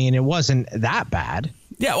 I mean, it wasn't that bad.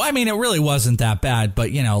 Yeah, well, I mean, it really wasn't that bad. But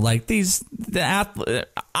I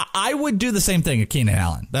would do the same thing at Keenan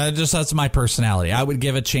Allen. That's my personality. I would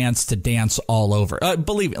give a chance to dance all over.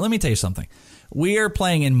 Believe me. Let me tell you something. We are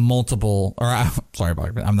playing in multiple, sorry,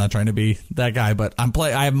 I'm not trying to be that guy, but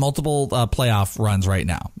I have multiple playoff runs right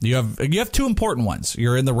now. You have two important ones.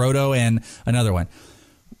 You're in the Roto and another one.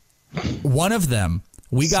 One of them,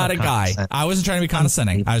 we got a guy. I wasn't trying to be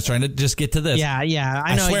condescending. I was trying to just get to this. Yeah,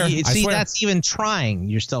 I know. I swear. That's even trying.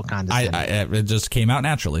 You're still condescending. It just came out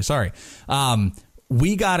naturally. Sorry.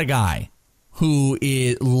 We got a guy who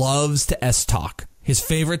loves to S-talk. His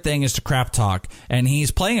favorite thing is to crap talk, and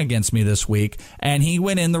he's playing against me this week, and he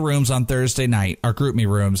went in the rooms on Thursday night, our group me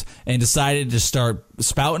rooms, and decided to start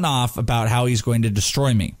spouting off about how he's going to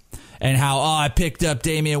destroy me. And how, I picked up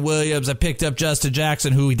Damian Williams, I picked up Justin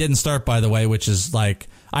Jackson, who he didn't start, by the way, which is like,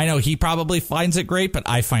 I know he probably finds it great, but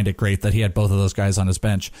I find it great that he had both of those guys on his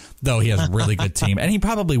bench, though he has a really good team, and he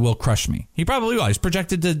probably will crush me. He probably will. He's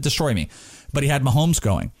projected to destroy me. But he had Mahomes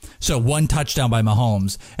going. So 1 touchdown by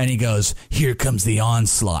Mahomes, and he goes, here comes the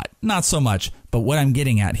onslaught. Not so much, but what I'm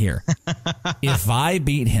getting at here, if I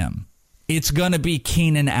beat him, it's going to be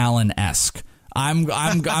Keenan Allen-esque.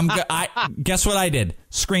 Guess what I did?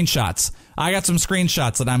 Screenshots. I got some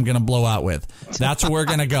screenshots that I'm going to blow out with. That's where we're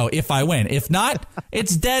going to go if I win. If not,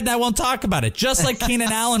 it's dead and I won't talk about it. Just like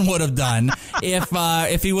Keenan Allen would have done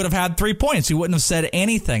if he would have had 3 points. He wouldn't have said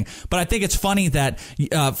anything. But I think it's funny that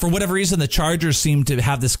for whatever reason, the Chargers seem to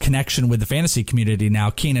have this connection with the fantasy community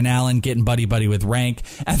now. Keenan Allen getting buddy-buddy with Rank,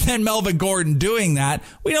 and then Melvin Gordon doing that.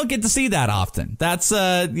 We don't get to see that often. That's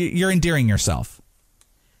you're endearing yourself.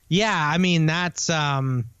 Yeah, I mean, that's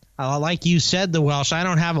like you said, the Welsh. I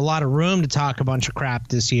don't have a lot of room to talk a bunch of crap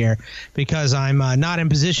this year because I'm not in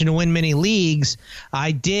position to win many leagues.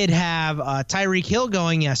 I did have Tyreek Hill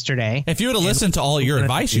going yesterday. If you would have listened to all your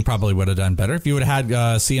advice, you probably would have done better. If you would have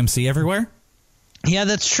had CMC everywhere. Yeah,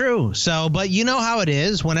 that's true. So, but you know how it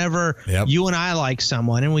is whenever you and I like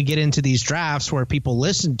someone and we get into these drafts where people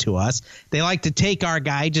listen to us, they like to take our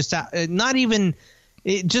guy just out,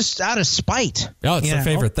 just out of spite. Oh, it's their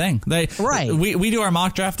favorite thing. Right. We do our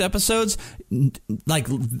mock draft episodes. Like,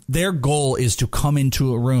 their goal is to come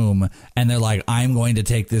into a room and they're like, I'm going to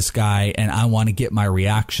take this guy and I want to get my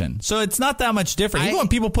reaction. So it's not that much different. Even when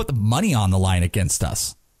people put the money on the line against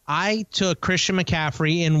us. I took Christian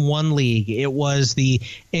McCaffrey in one league. It was the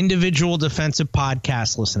Individual Defensive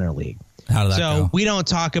Podcast Listener League. How did that go? So we don't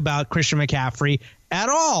talk about Christian McCaffrey at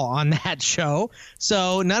all on that show.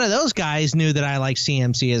 So none of those guys knew that I like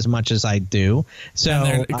CMC as much as I do. So and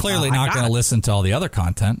they're clearly not going to listen to all the other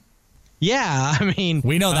content. Yeah, I mean,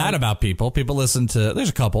 we know that about people. People listen to, there's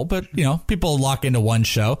a couple, but people lock into one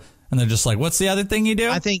show and they're just like, what's the other thing you do?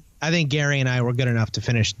 I think Gary and I were good enough to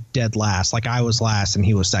finish dead last. Like I was last and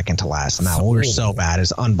he was second to last. And now we're so bad.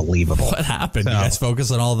 It's unbelievable. What happened? You guys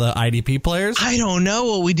focus on all the IDP players? I don't know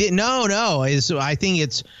what we did. No. I think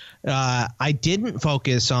it's, I didn't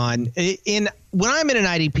focus on when I'm in an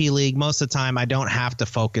IDP league, most of the time I don't have to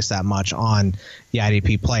focus that much on the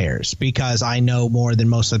IDP players because I know more than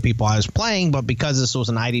most of the people I was playing. But because this was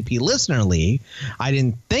an IDP listener league, I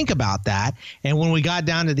didn't think about that. And when we got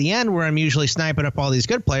down to the end where I'm usually sniping up all these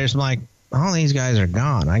good players, I'm like, all these guys are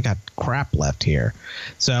gone. I got crap left here.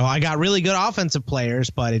 So I got really good offensive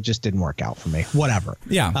players, but it just didn't work out for me. Whatever.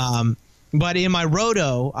 Yeah. But in my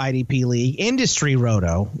Roto IDP league, industry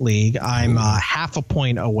Roto league, I'm half a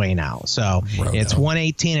point away now. So it's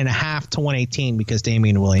 118.5 to 118 because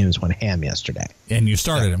Damian Williams went ham yesterday. And you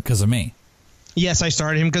started him because of me. Yes, I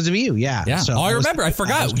started him because of you. Yeah. So I remember. I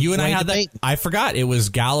forgot. You and I had that. I forgot. It was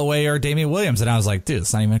Galloway or Damian Williams. And I was like, dude,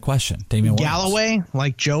 it's not even a question. Damian Williams. Galloway?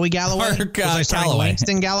 Like Joey Galloway? Or Callaway.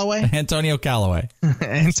 Langston Galloway? Antonio Callaway.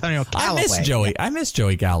 Antonio Callaway. I miss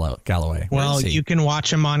Joey Galloway. Well, you can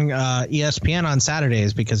watch him on ESPN on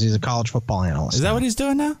Saturdays because he's a college football analyst. Is that what he's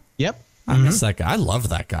doing now? Yep. I miss that guy. I love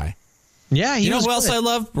that guy. Yeah. You know who else I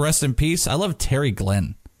love? Rest in peace. I love Terry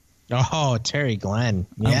Glenn. Oh, Terry Glenn.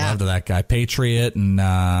 Yeah. I loved that guy. Patriot and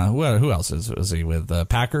who else was he with?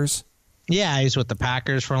 Packers? Yeah, he's with the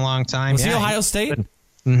Packers for a long time. Was he Ohio State?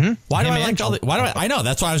 Mm-hmm. Why do I like all the, I know,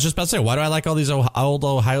 that's what I was just about to say. Why do I like all these old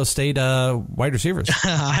Ohio State wide receivers?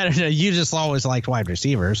 I don't know. You just always liked wide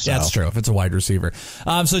receivers. So. That's true. If it's a wide receiver.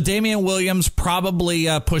 So Damian Williams probably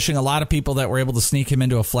pushing a lot of people that were able to sneak him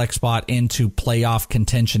into a flex spot into playoff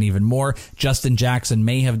contention even more. Justin Jackson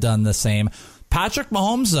may have done the same. Patrick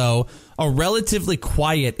Mahomes, though, a relatively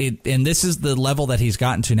quiet, and this is the level that he's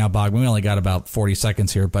gotten to now, Bog. We only got about 40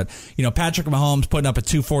 seconds here, but, Patrick Mahomes putting up a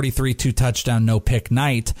 243, 2-touchdown, no-pick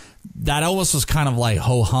night, that almost was kind of like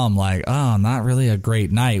ho-hum, like, oh, not really a great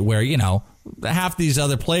night, where, half these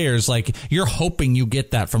other players, like, you're hoping you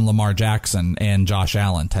get that from Lamar Jackson and Josh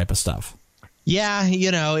Allen type of stuff. Yeah,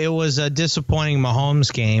 it was a disappointing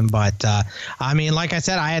Mahomes game, but, like I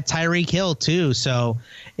said, I had Tyreek Hill, too, so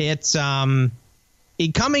it's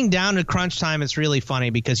coming down to crunch time, it's really funny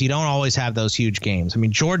because you don't always have those huge games. I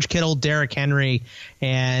mean, George Kittle, Derrick Henry,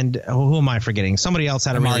 and who am I forgetting? Somebody else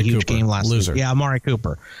had a really huge game last week. Yeah, Amari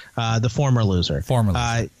Cooper, the former loser.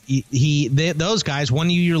 Those guys won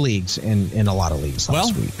you your leagues in a lot of leagues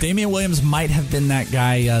last week. Damian Williams might have been that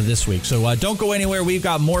guy this week. So don't go anywhere. We've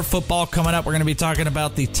got more football coming up. We're going to be talking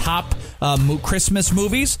about the top Christmas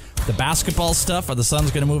movies, the basketball stuff. Are the Suns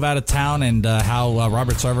going to move out of town, and how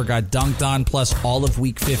Robert Sarver got dunked on, plus all of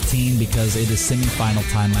Week 15 because it is semifinal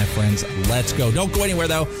time, my friends. Let's go. Don't go anywhere,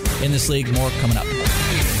 though. In this league, more coming up.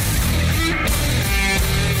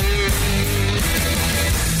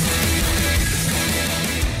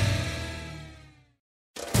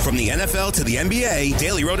 From the NFL to the NBA,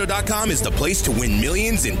 DailyRoto.com is the place to win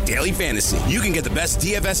millions in daily fantasy. You can get the best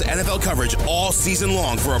DFS NFL coverage all season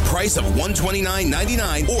long for a price of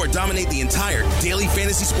 $129.99 or dominate the entire daily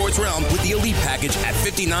fantasy sports realm with the Elite Package at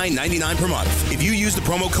 $59.99 per month. If you use the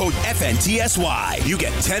promo code FNTSY, you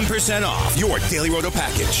get 10% off your Daily Roto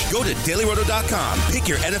package. Go to DailyRoto.com, pick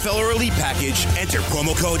your NFL or Elite Package, enter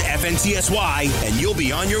promo code FNTSY, and you'll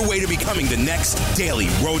be on your way to becoming the next Daily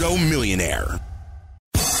Roto millionaire.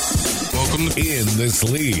 Welcome in this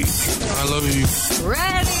league. I love you.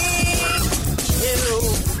 Ready to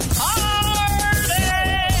party!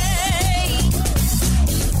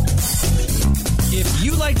 If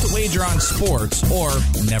you like to wager on sports or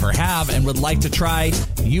never have and would like to try,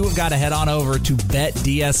 you have got to head on over to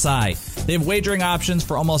BetDSI. They have wagering options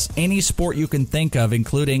for almost any sport you can think of,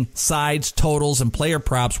 including sides, totals, and player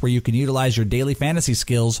props where you can utilize your daily fantasy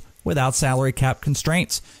skills without salary cap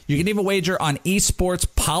constraints. You can even wager on esports,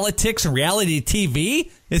 politics, and reality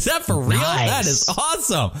TV. Is that for real? Nice. That is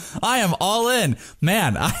awesome. I am all in.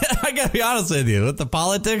 Man, I got to be honest with you. With the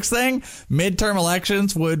politics thing, midterm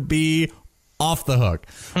elections would be off the hook.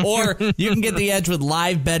 Or you can get the edge with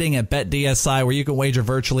live betting at BetDSI, where you can wager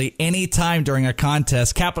virtually any time during a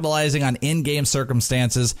contest, capitalizing on in-game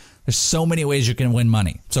circumstances. There's so many ways you can win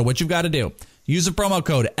money. So what you've got to do, use the promo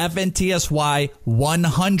code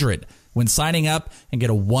FNTSY100 when signing up and get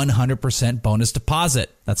a 100% bonus deposit.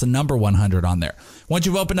 That's a number 100 on there. Once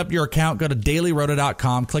you've opened up your account, go to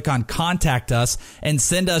dailyroto.com, click on Contact Us, and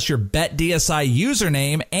send us your BetDSI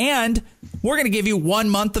username, and we're going to give you 1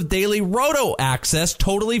 month of Daily Roto access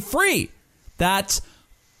totally free. That's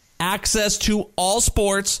access to all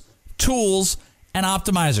sports, tools, and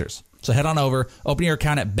optimizers. So head on over, open your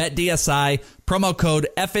account at BetDSI, promo code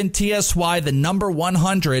FNTSY, the number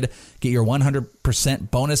 100. Get your 100%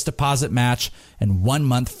 bonus deposit match and 1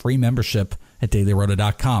 month free membership at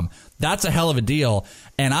dailyroto.com. That's a hell of a deal,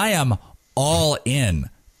 and I am all in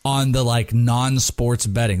on the non-sports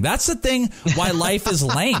betting. That's the thing why life is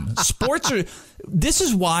lame. This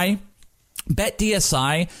is why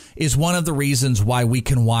BetDSI is one of the reasons why we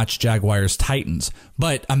can watch Jaguars Titans.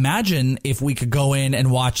 But imagine if we could go in and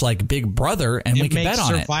watch Big Brother and we could bet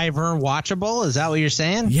on it. Survivor watchable? Is that what you're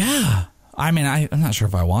saying? Yeah. I mean, I'm not sure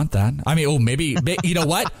if I want that. I mean, maybe, you know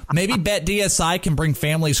what? Maybe BetDSI can bring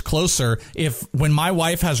families closer. If when my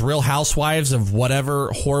wife has Real Housewives of whatever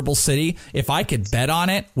horrible city, if I could bet on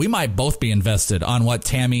it, we might both be invested on what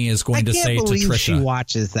Tammy is going to say to Trisha. I can't believe she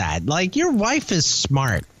watches that. Like, your wife is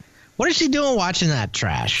smart. What is she doing watching that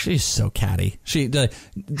trash? She's so catty.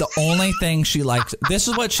 The only thing she likes, this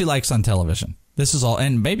is what she likes on television. This is all,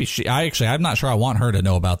 and maybe I'm not sure I want her to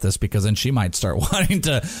know about this because then she might start wanting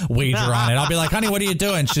to wager on it. I'll be like, honey, what are you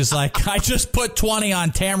doing? She's like, I just put 20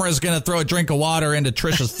 on Tamara's going to throw a drink of water into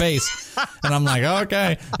Trisha's face. And I'm like,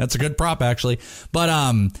 okay, that's a good prop actually.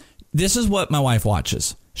 But this is what my wife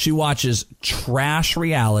watches. She watches trash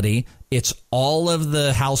reality. It's all of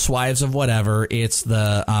the housewives of whatever. It's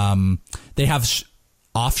the, they have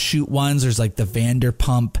offshoot ones. There's like the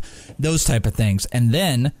Vanderpump, those type of things. And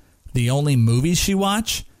then the only movies she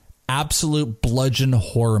watch, absolute bludgeon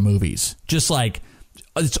horror movies. Just like,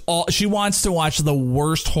 it's all she wants to watch the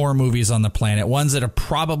worst horror movies on the planet, ones that are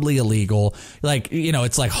probably illegal. Like, you know,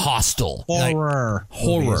 it's like Hostel. Horror.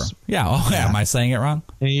 Yeah. Oh, yeah. Am I saying it wrong?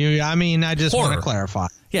 I just want to clarify.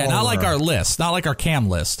 Yeah, horror. Not like our list, not like our Cam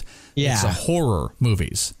list. Yeah. It's horror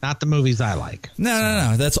movies. Not the movies I like.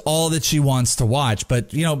 No. That's all that she wants to watch.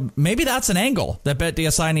 But, you know, maybe that's an angle that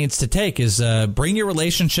BetDSI needs to take is bring your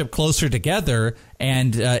relationship closer together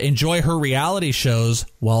and enjoy her reality shows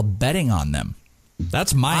while betting on them.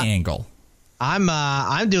 That's my angle.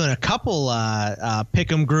 I'm doing a couple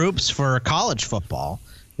pick'em groups for college football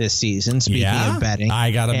this season. Speaking of betting,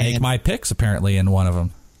 I got to make my picks apparently in one of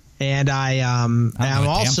them. And I'm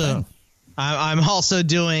also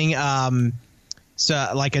doing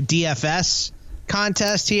so like a DFS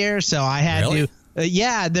contest here. So I had to.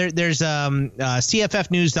 There's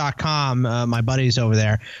CFFnews.com. My buddies over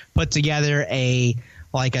there put together a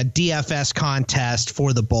DFS contest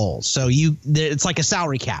for the Bulls. So it's like a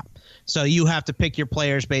salary cap. So you have to pick your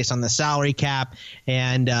players based on the salary cap,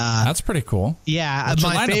 and that's pretty cool. Yeah, what's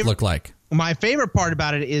your lineup look like? My favorite part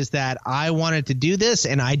about it is that I wanted to do this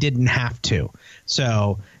and I didn't have to.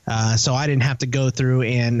 So I didn't have to go through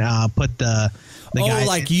and put the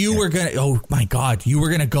guys. You were gonna. Oh my God, you were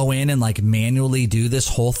gonna go in and like manually do this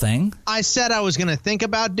whole thing. I said I was gonna think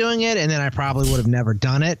about doing it, and then I probably would have never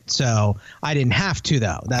done it. So I didn't have to,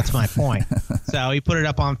 though. That's my point. So he put it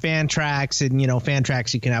up on Fantrax, and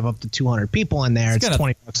Fantrax, you can have up to 200 people in there. It's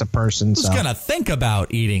 $20 a person. I was gonna think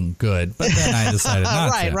about eating good, but then I decided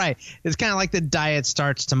not to. Right. It's kind of like the diet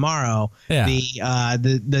starts tomorrow. Yeah.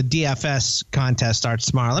 The DFS contest starts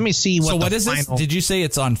tomorrow. Let me see what. So what is this? Did you say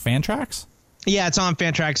it's on Fantrax? Yeah, it's on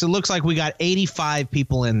Fantrax. It looks like we got 85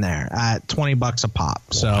 people in there at $20 a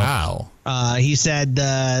pop. So wow. He said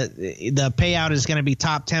the payout is going to be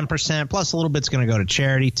top 10%, plus a little bit's going to go to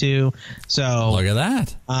charity too. So look at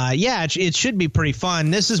that. It should be pretty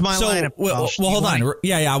fun. This is my lineup. Well, hold on.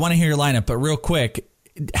 Yeah, I want to hear your lineup, but real quick,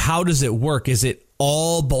 how does it work? Is it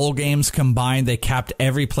all bowl games combined? They capped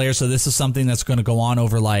every player, so this is something that's going to go on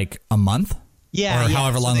over like a month? Yeah, or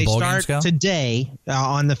however long the bowl games go. Today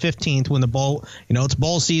on the 15th, when the bowl, it's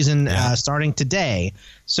bowl season starting today.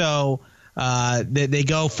 So they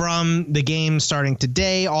go from the game starting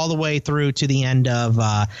today all the way through to the end of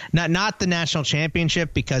not the national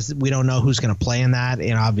championship, because we don't know who's going to play in that,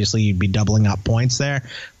 and obviously you'd be doubling up points there.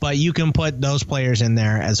 But you can put those players in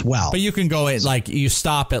there as well. But you can go you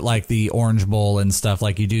stop at like the Orange Bowl and stuff,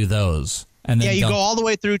 like you do those. And then you go all the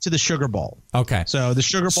way through to the Sugar Bowl. Okay. So the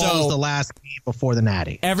Sugar Bowl is the last game before the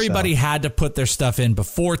Natty. Everybody had to put their stuff in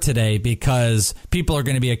before today because people are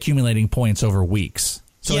going to be accumulating points over weeks.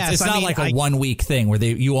 So it's not like a 1 week thing where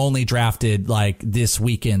you only drafted like this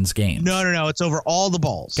weekend's game. No. It's over all the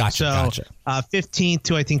bowls. Gotcha. 15th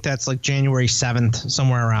to I think that's like January 7th,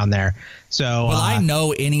 somewhere around there. So will I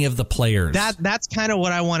know any of the players? That's kind of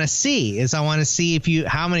what I want to see. Is I want to see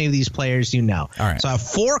how many of these players you know. All right. So I have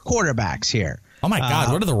 4 quarterbacks here. Oh my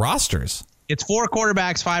God! What are the rosters? It's 4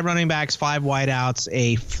 quarterbacks, 5 running backs, 5 wideouts,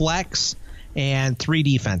 a flex, and 3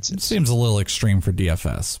 defenses. It seems a little extreme for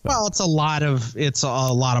DFS. But. Well, it's a lot of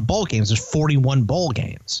bowl games. There's 41 bowl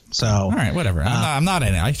games. So all right, whatever. I'm not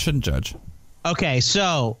in it. I shouldn't judge. Okay,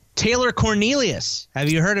 so Taylor Cornelius. Have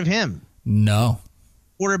you heard of him? No.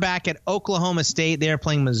 Quarterback at Oklahoma State. They're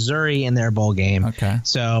playing Missouri in their bowl game. Okay.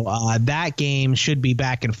 So that game should be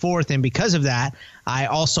back and forth. And because of that, I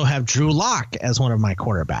also have Drew Lock as one of my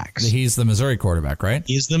quarterbacks. He's the Missouri quarterback, right?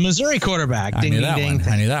 He's the Missouri quarterback. I knew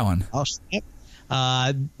that one. Oh, snap.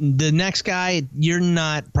 The next guy, you're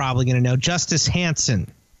not probably going to know. Justice Hansen.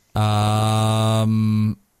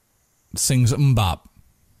 Sings Mbop.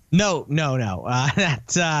 No.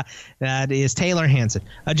 That is Taylor Hansen.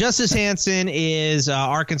 Justice Hansen is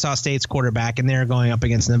Arkansas State's quarterback, and they're going up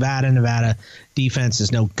against Nevada. Nevada defense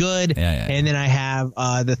is no good. And then I have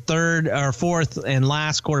the third or fourth and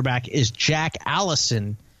last quarterback is Jack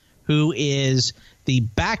Allison, who is the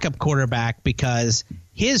backup quarterback because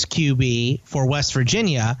his QB for West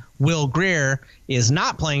Virginia, Will Grier, is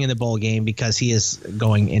not playing in the bowl game because he is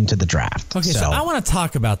going into the draft. Okay, so I want to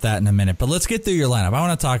talk about that in a minute, but let's get through your lineup. I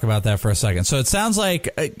want to talk about that for a second. So it sounds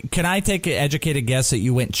like, can I take an educated guess that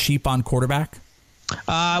you went cheap on quarterback?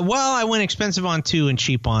 Well, I went expensive on 2 and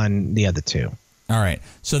cheap on the other 2. All right.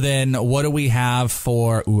 So then what do we have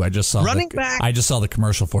for I just saw running back. I just saw the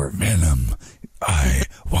commercial for Venom. I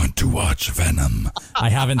want to watch Venom. I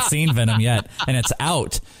haven't seen Venom yet, and it's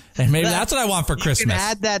out. And maybe that's what I want for Christmas. You can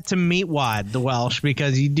add that to Meatwad, the Welsh,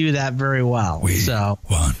 because you do that very well. We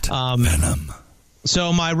want Venom.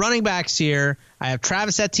 So my running backs here, I have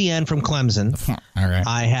Travis Etienne from Clemson. All right.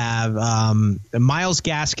 I have Myles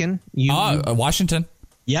Gaskin. Washington.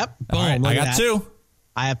 Yep. Boom. All right. I got 2.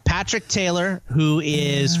 I have Patrick Taylor, who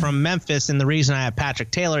is from Memphis, and the reason I have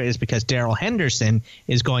Patrick Taylor is because Darrell Henderson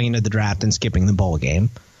is going into the draft and skipping the bowl game.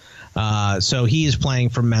 So he is playing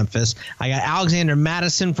for Memphis. I got Alexander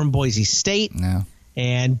Madison from Boise State. Yeah.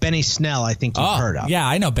 And Benny Snell, I think you've heard of. Yeah,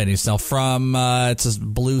 I know Benny Snell from it's a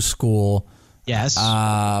blue school. Yes.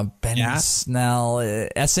 Benny Snell,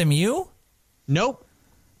 SMU? Nope.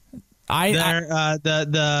 The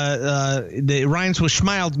rhymes with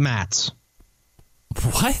Schmild Mats.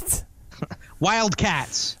 What?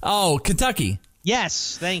 Wildcats. Oh, Kentucky.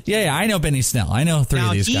 Yes, thank you. Yeah, I know Benny Snell. I know 3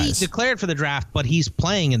 of these guys. He's declared for the draft, but he's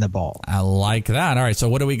playing in the bowl. I like that. All right, so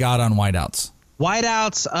what do we got on wideouts?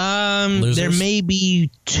 Wideouts, there may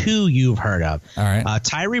be 2 you've heard of. All right.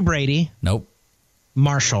 Tyree Brady. Nope.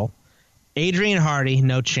 Marshall. Adrian Hardy,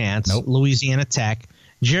 no chance. Nope. Louisiana Tech.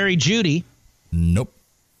 Jerry Jeudy. Nope.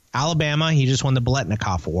 Alabama, he just won the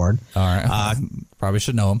Biletnikoff Award. All right. Probably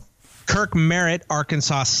should know him. Kirk Merritt,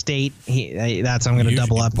 Arkansas State. I'm going to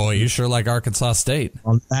double up. Boy, you sure like Arkansas State.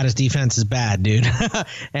 Well, that his defense is bad, dude.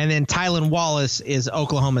 And then Tylan Wallace is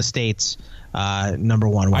Oklahoma State's number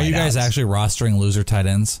 1 wideout. Are you guys actually rostering loser tight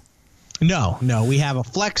ends? No. We have a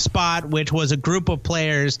flex spot, which was a group of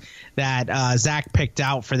players that Zach picked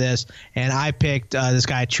out for this, and I picked this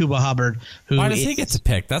guy Chuba Hubbard. Why does he get to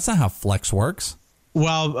pick? That's not how flex works.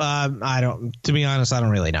 Well, I don't. To be honest, I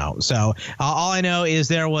don't really know. So all I know is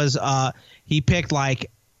there was he picked I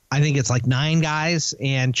think it's 9 guys,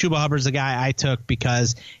 and Chuba Hubbard's the guy I took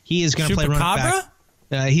because he is going to play running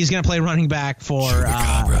back. He's going to play running back for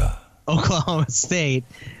Oklahoma State,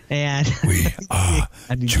 and we are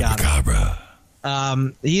Chupacabra.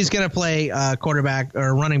 He's going to play quarterback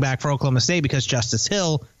or running back for Oklahoma State because Justice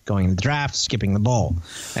Hill going to the draft, skipping the bowl.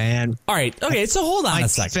 And all right, okay, so hold on a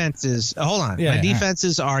second. My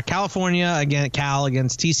defenses are California against Cal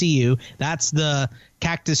against TCU. That's the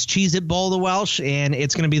Cactus Cheez-It Bowl, the Welsh, and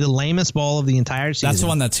it's going to be the lamest bowl of the entire season. That's the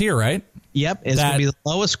one that's here, right? Yep, it's going to be the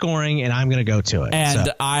lowest scoring, and I'm going to go to it.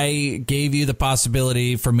 And I gave you the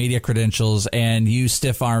possibility for media credentials, and you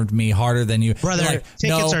stiff-armed me harder than you. Brother,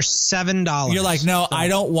 tickets are $7. You're like, no, I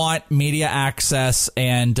don't want media access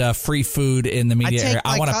and free food in the media area.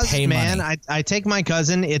 I want to pay money. I take my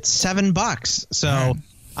cousin. It's $7. So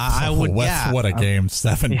I would, What a game.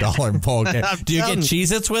 $7 bowl game. Do you get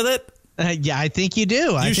Cheez-Its with it? Yeah, I think you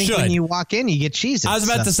do. I think when you walk in, you get Cheez-Its. I was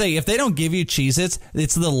about to say, if they don't give you Cheez-Its,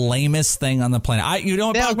 it's the lamest thing on the planet. You know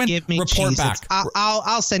what, give me report Cheez-Its. back.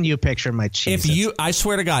 I'll send you a picture of my Cheez-Its. I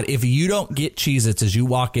swear to God, if you don't get Cheez-Its as you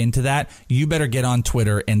walk into that, you better get on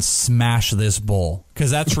Twitter and smash this bowl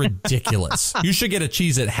because that's ridiculous. You should get a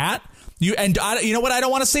Cheez-It hat. You know what I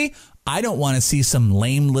don't want to see? I don't want to see some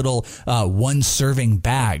lame little one-serving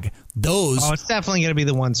bag. It's definitely going to be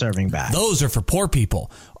the one-serving bag. Those are for poor people.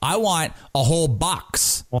 I want a whole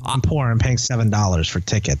box. Well, I'm poor. I'm paying $7 for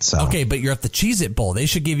tickets. So. Okay, but you're at the Cheez-It Bowl. They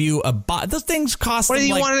should give you a box. Those things cost. What do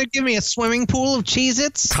you want to give me? A swimming pool of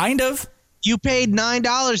Cheez-Its? Kind of. You paid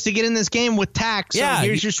 $9 to get in this game with tax. So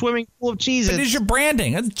here's your swimming pool of Cheez-Its. But here's your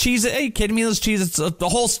branding. Cheez-It. Are you kidding me? Those Cheez-Its. The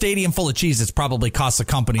whole stadium full of Cheez-Its probably costs the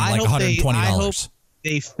company like $120. I hope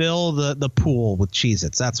they fill the pool with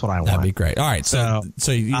Cheez-Its. That's what I want. That'd be great. All right. So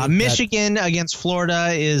Michigan against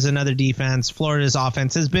Florida is another defense. Florida's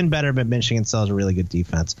offense has been better, but Michigan still has a really good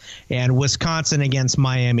defense. And Wisconsin against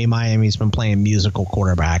Miami. Miami's been playing musical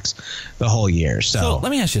quarterbacks the whole year. So let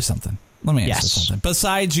me ask you something.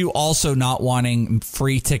 Besides you also not wanting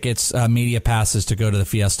free tickets, media passes to go to the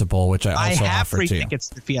Fiesta Bowl, which I also have offer free to you. tickets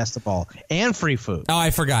to the Fiesta Bowl and free food. Oh, I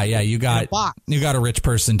forgot. Yeah, you got a rich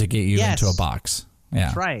person to get you into a box. Yeah.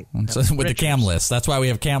 That's right. So, with the cam list. That's why we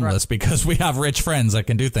have cam lists, because we have rich friends that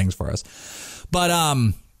can do things for us. But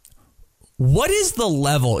what is the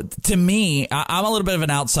level? To me, I'm a little bit of an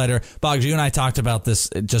outsider. Boggs, you and I talked about this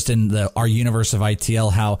just in our universe of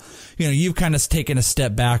ITL, how, you've kind of taken a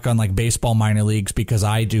step back on like baseball minor leagues because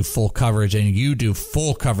I do full coverage and you do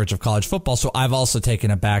full coverage of college football. So I've also taken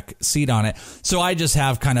a back seat on it. So I just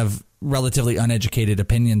have kind of relatively uneducated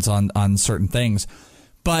opinions on certain things.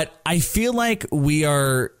 But I feel like we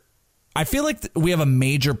have a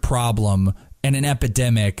major problem and an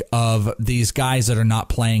epidemic of these guys that are not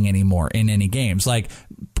playing anymore in any games. Like,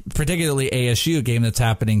 particularly ASU, a game that's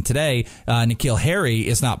happening today, N'Keal Harry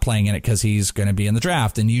is not playing in it because he's going to be in the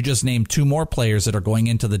draft. And you just named 2 more players that are going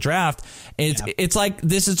into the draft. It's like,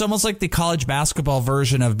 this is almost like the college basketball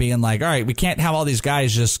version of being like, all right, we can't have all these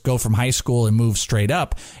guys just go from high school and move straight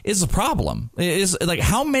up, is a problem. Is like,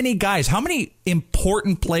 how many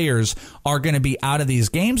important players are going to be out of these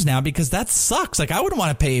games now? Because that sucks. Like, I wouldn't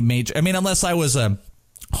want to pay unless I was a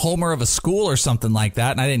homer of a school or something like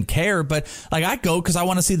that and I didn't care, but like, I go because I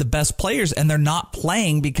want to see the best players, and they're not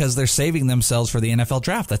playing because they're saving themselves for the NFL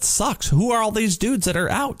draft. That sucks. Who are all these dudes that are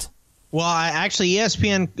out? Well, actually,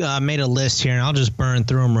 ESPN made a list here, and I'll just burn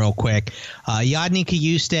through them real quick. Yodny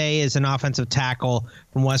Kayuste is an offensive tackle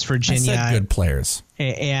from West Virginia. I said good players.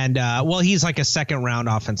 And, he's like a second-round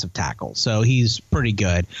offensive tackle, so he's pretty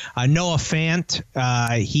good. Noah Fant,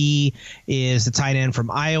 he is the tight end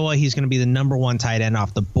from Iowa. He's going to be the number 1 tight end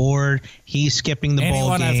off the board. He's skipping the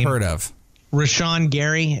bowl game. Anyone I've heard of. Rashawn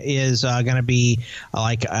Gary is going to be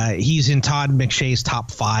he's in Todd McShay's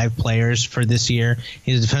top 5 players for this year.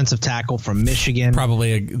 He's a defensive tackle from Michigan.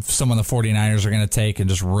 Probably someone the 49ers are going to take and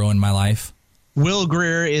just ruin my life. Will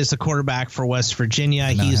Grier is the quarterback for West Virginia.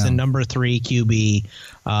 He's the number 3 QB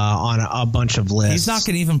on a bunch of lists. He's not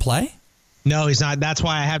going to even play? No, he's not. That's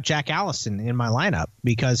why I have Jack Allison in my lineup,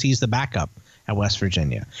 because he's the backup at West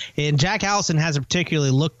Virginia. And Jack Allison hasn't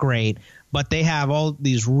particularly looked great, but they have all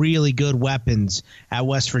these really good weapons at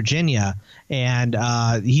West Virginia, and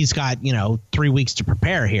he's got 3 weeks to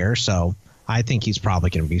prepare here, so I think he's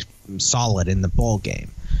probably going to be solid in the bowl game.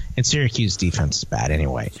 And Syracuse defense is bad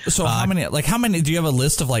anyway. So how many do you have a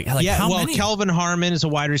list of how many? Kelvin Harmon is a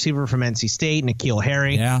wide receiver from NC State. N'Keal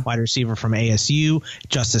Harry, wide receiver from ASU.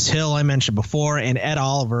 Justice Hill, I mentioned before. And Ed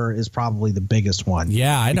Oliver is probably the biggest one.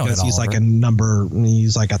 Yeah, I know Ed Oliver.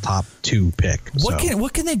 He's like a top 2 pick.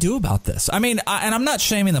 What can they do about this? I mean, and I'm not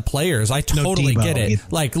shaming the players. I totally get it. Either.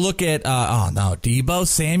 Like, look at, Debo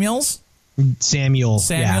Samuel.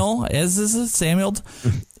 Yeah. Is it Samuel?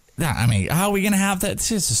 I mean, how are we going to have that? It's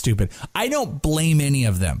just stupid. I don't blame any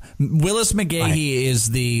of them. Willis McGahee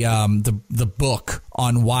is the book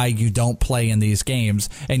on why you don't play in these games,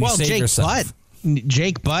 and you save yourself.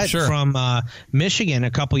 Jake Butt from Michigan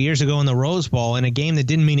a couple years ago in the Rose Bowl, in a game that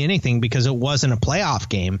didn't mean anything because it wasn't a playoff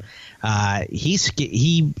game. He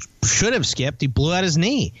should have skipped. He blew out his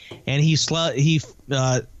knee, and he flew.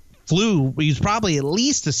 He was probably at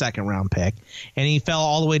least a second-round pick, and he fell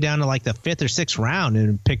all the way down to like the 5th or 6th round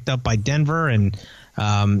and picked up by Denver, and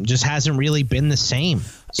just hasn't really been the same.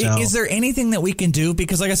 So, is there anything that we can do?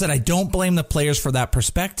 Because like I said, I don't blame the players for that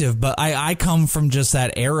perspective, but I come from just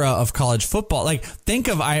that era of college football. Like, think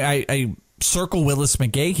of I circle Willis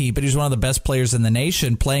McGahee, but he's one of the best players in the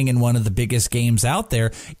nation playing in one of the biggest games out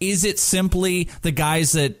there. Is it simply the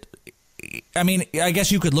guys that, I mean, I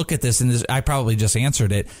guess you could look at this, and I probably just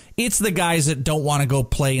answered it. It's the guys that don't want to go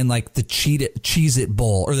play in like the Cheez-It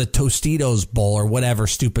Bowl or the Tostitos Bowl or whatever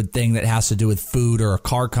stupid thing that has to do with food or a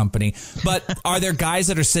car company. But are there guys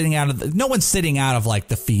that are sitting out of no one's sitting out of like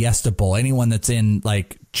the Fiesta Bowl? Anyone that's in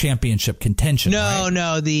like championship contention?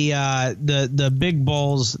 No, the big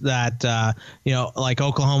bowls that like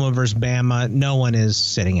Oklahoma versus Bama, no one is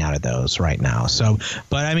sitting out of those right now. So,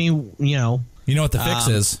 but I mean, you know what the fix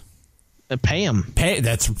is. Pay them.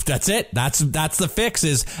 That's it. That's the fix.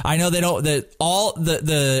 Is I know they don't. That all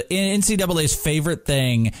the NCAA's favorite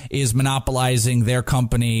thing is monopolizing their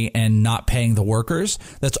company and not paying the workers.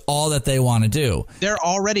 That's all that they want to do. They're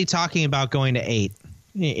already talking about going to 8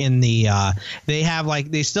 in the.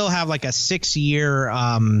 They still have like a 6-year.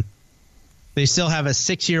 They still have a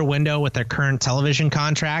 6-year window with their current television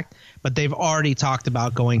contract, but they've already talked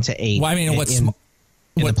about going to 8. Well, I mean,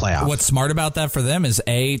 in the playoffs. What's smart about that for them is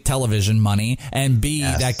A, television money, and B,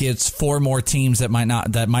 that gets 4 more teams that might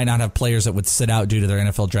not have players that would sit out due to their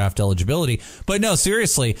NFL draft eligibility. But no,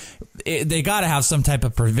 seriously, they got to have some type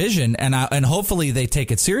of provision, and hopefully they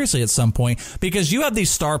take it seriously at some point, because you have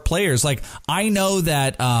these star players. Like, I know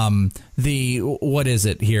that the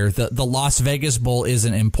Las Vegas Bowl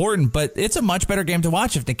isn't important, but it's a much better game to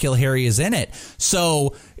watch if N'Keal Harry is in it.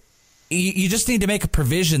 So you just need to make a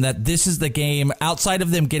provision that this is the game outside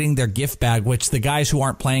of them getting their gift bag, which the guys who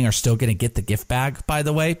aren't playing are still going to get the gift bag, by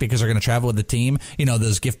the way, because they're going to travel with the team. You know,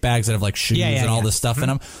 those gift bags that have like shoes and all this stuff in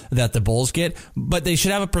them that the Bulls get. But they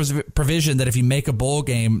should have a provision that if you make a bowl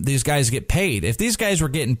game, these guys get paid. If these guys were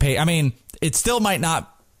getting paid, I mean, it still might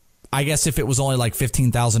not. I guess if it was only like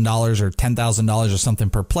 $15,000 or $10,000 or something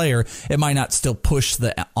per player, it might not still push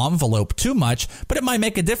the envelope too much, but it might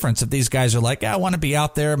make a difference if these guys are like, I want to be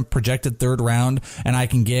out there, projected third round, and I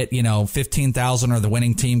can get, $15,000 or the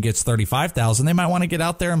winning team gets $35,000. They might want to get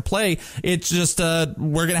out there and play. It's just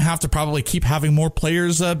we're going to have to probably keep having more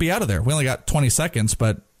players be out of there. We only got 20 seconds,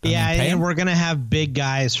 but and we're going to have big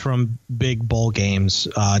guys from big bowl games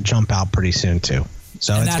jump out pretty soon too.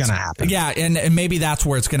 So it's going to happen. Yeah, and maybe that's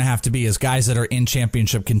where it's going to have to be, is guys that are in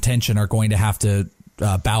championship contention are going to have to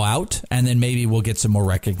bow out, and then maybe we'll get some more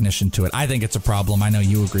recognition to it. I think it's a problem. I know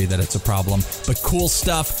you agree that it's a problem. But cool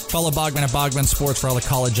stuff. Follow Bogman at Bogman Sports for all the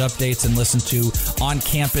college updates, and listen to On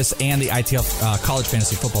Campus and the ITL College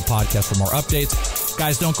Fantasy Football Podcast for more updates.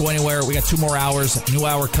 Guys, don't go anywhere. We got 2 more hours. New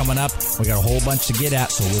hour coming up. We got a whole bunch to get at,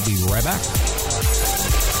 so we'll be right back.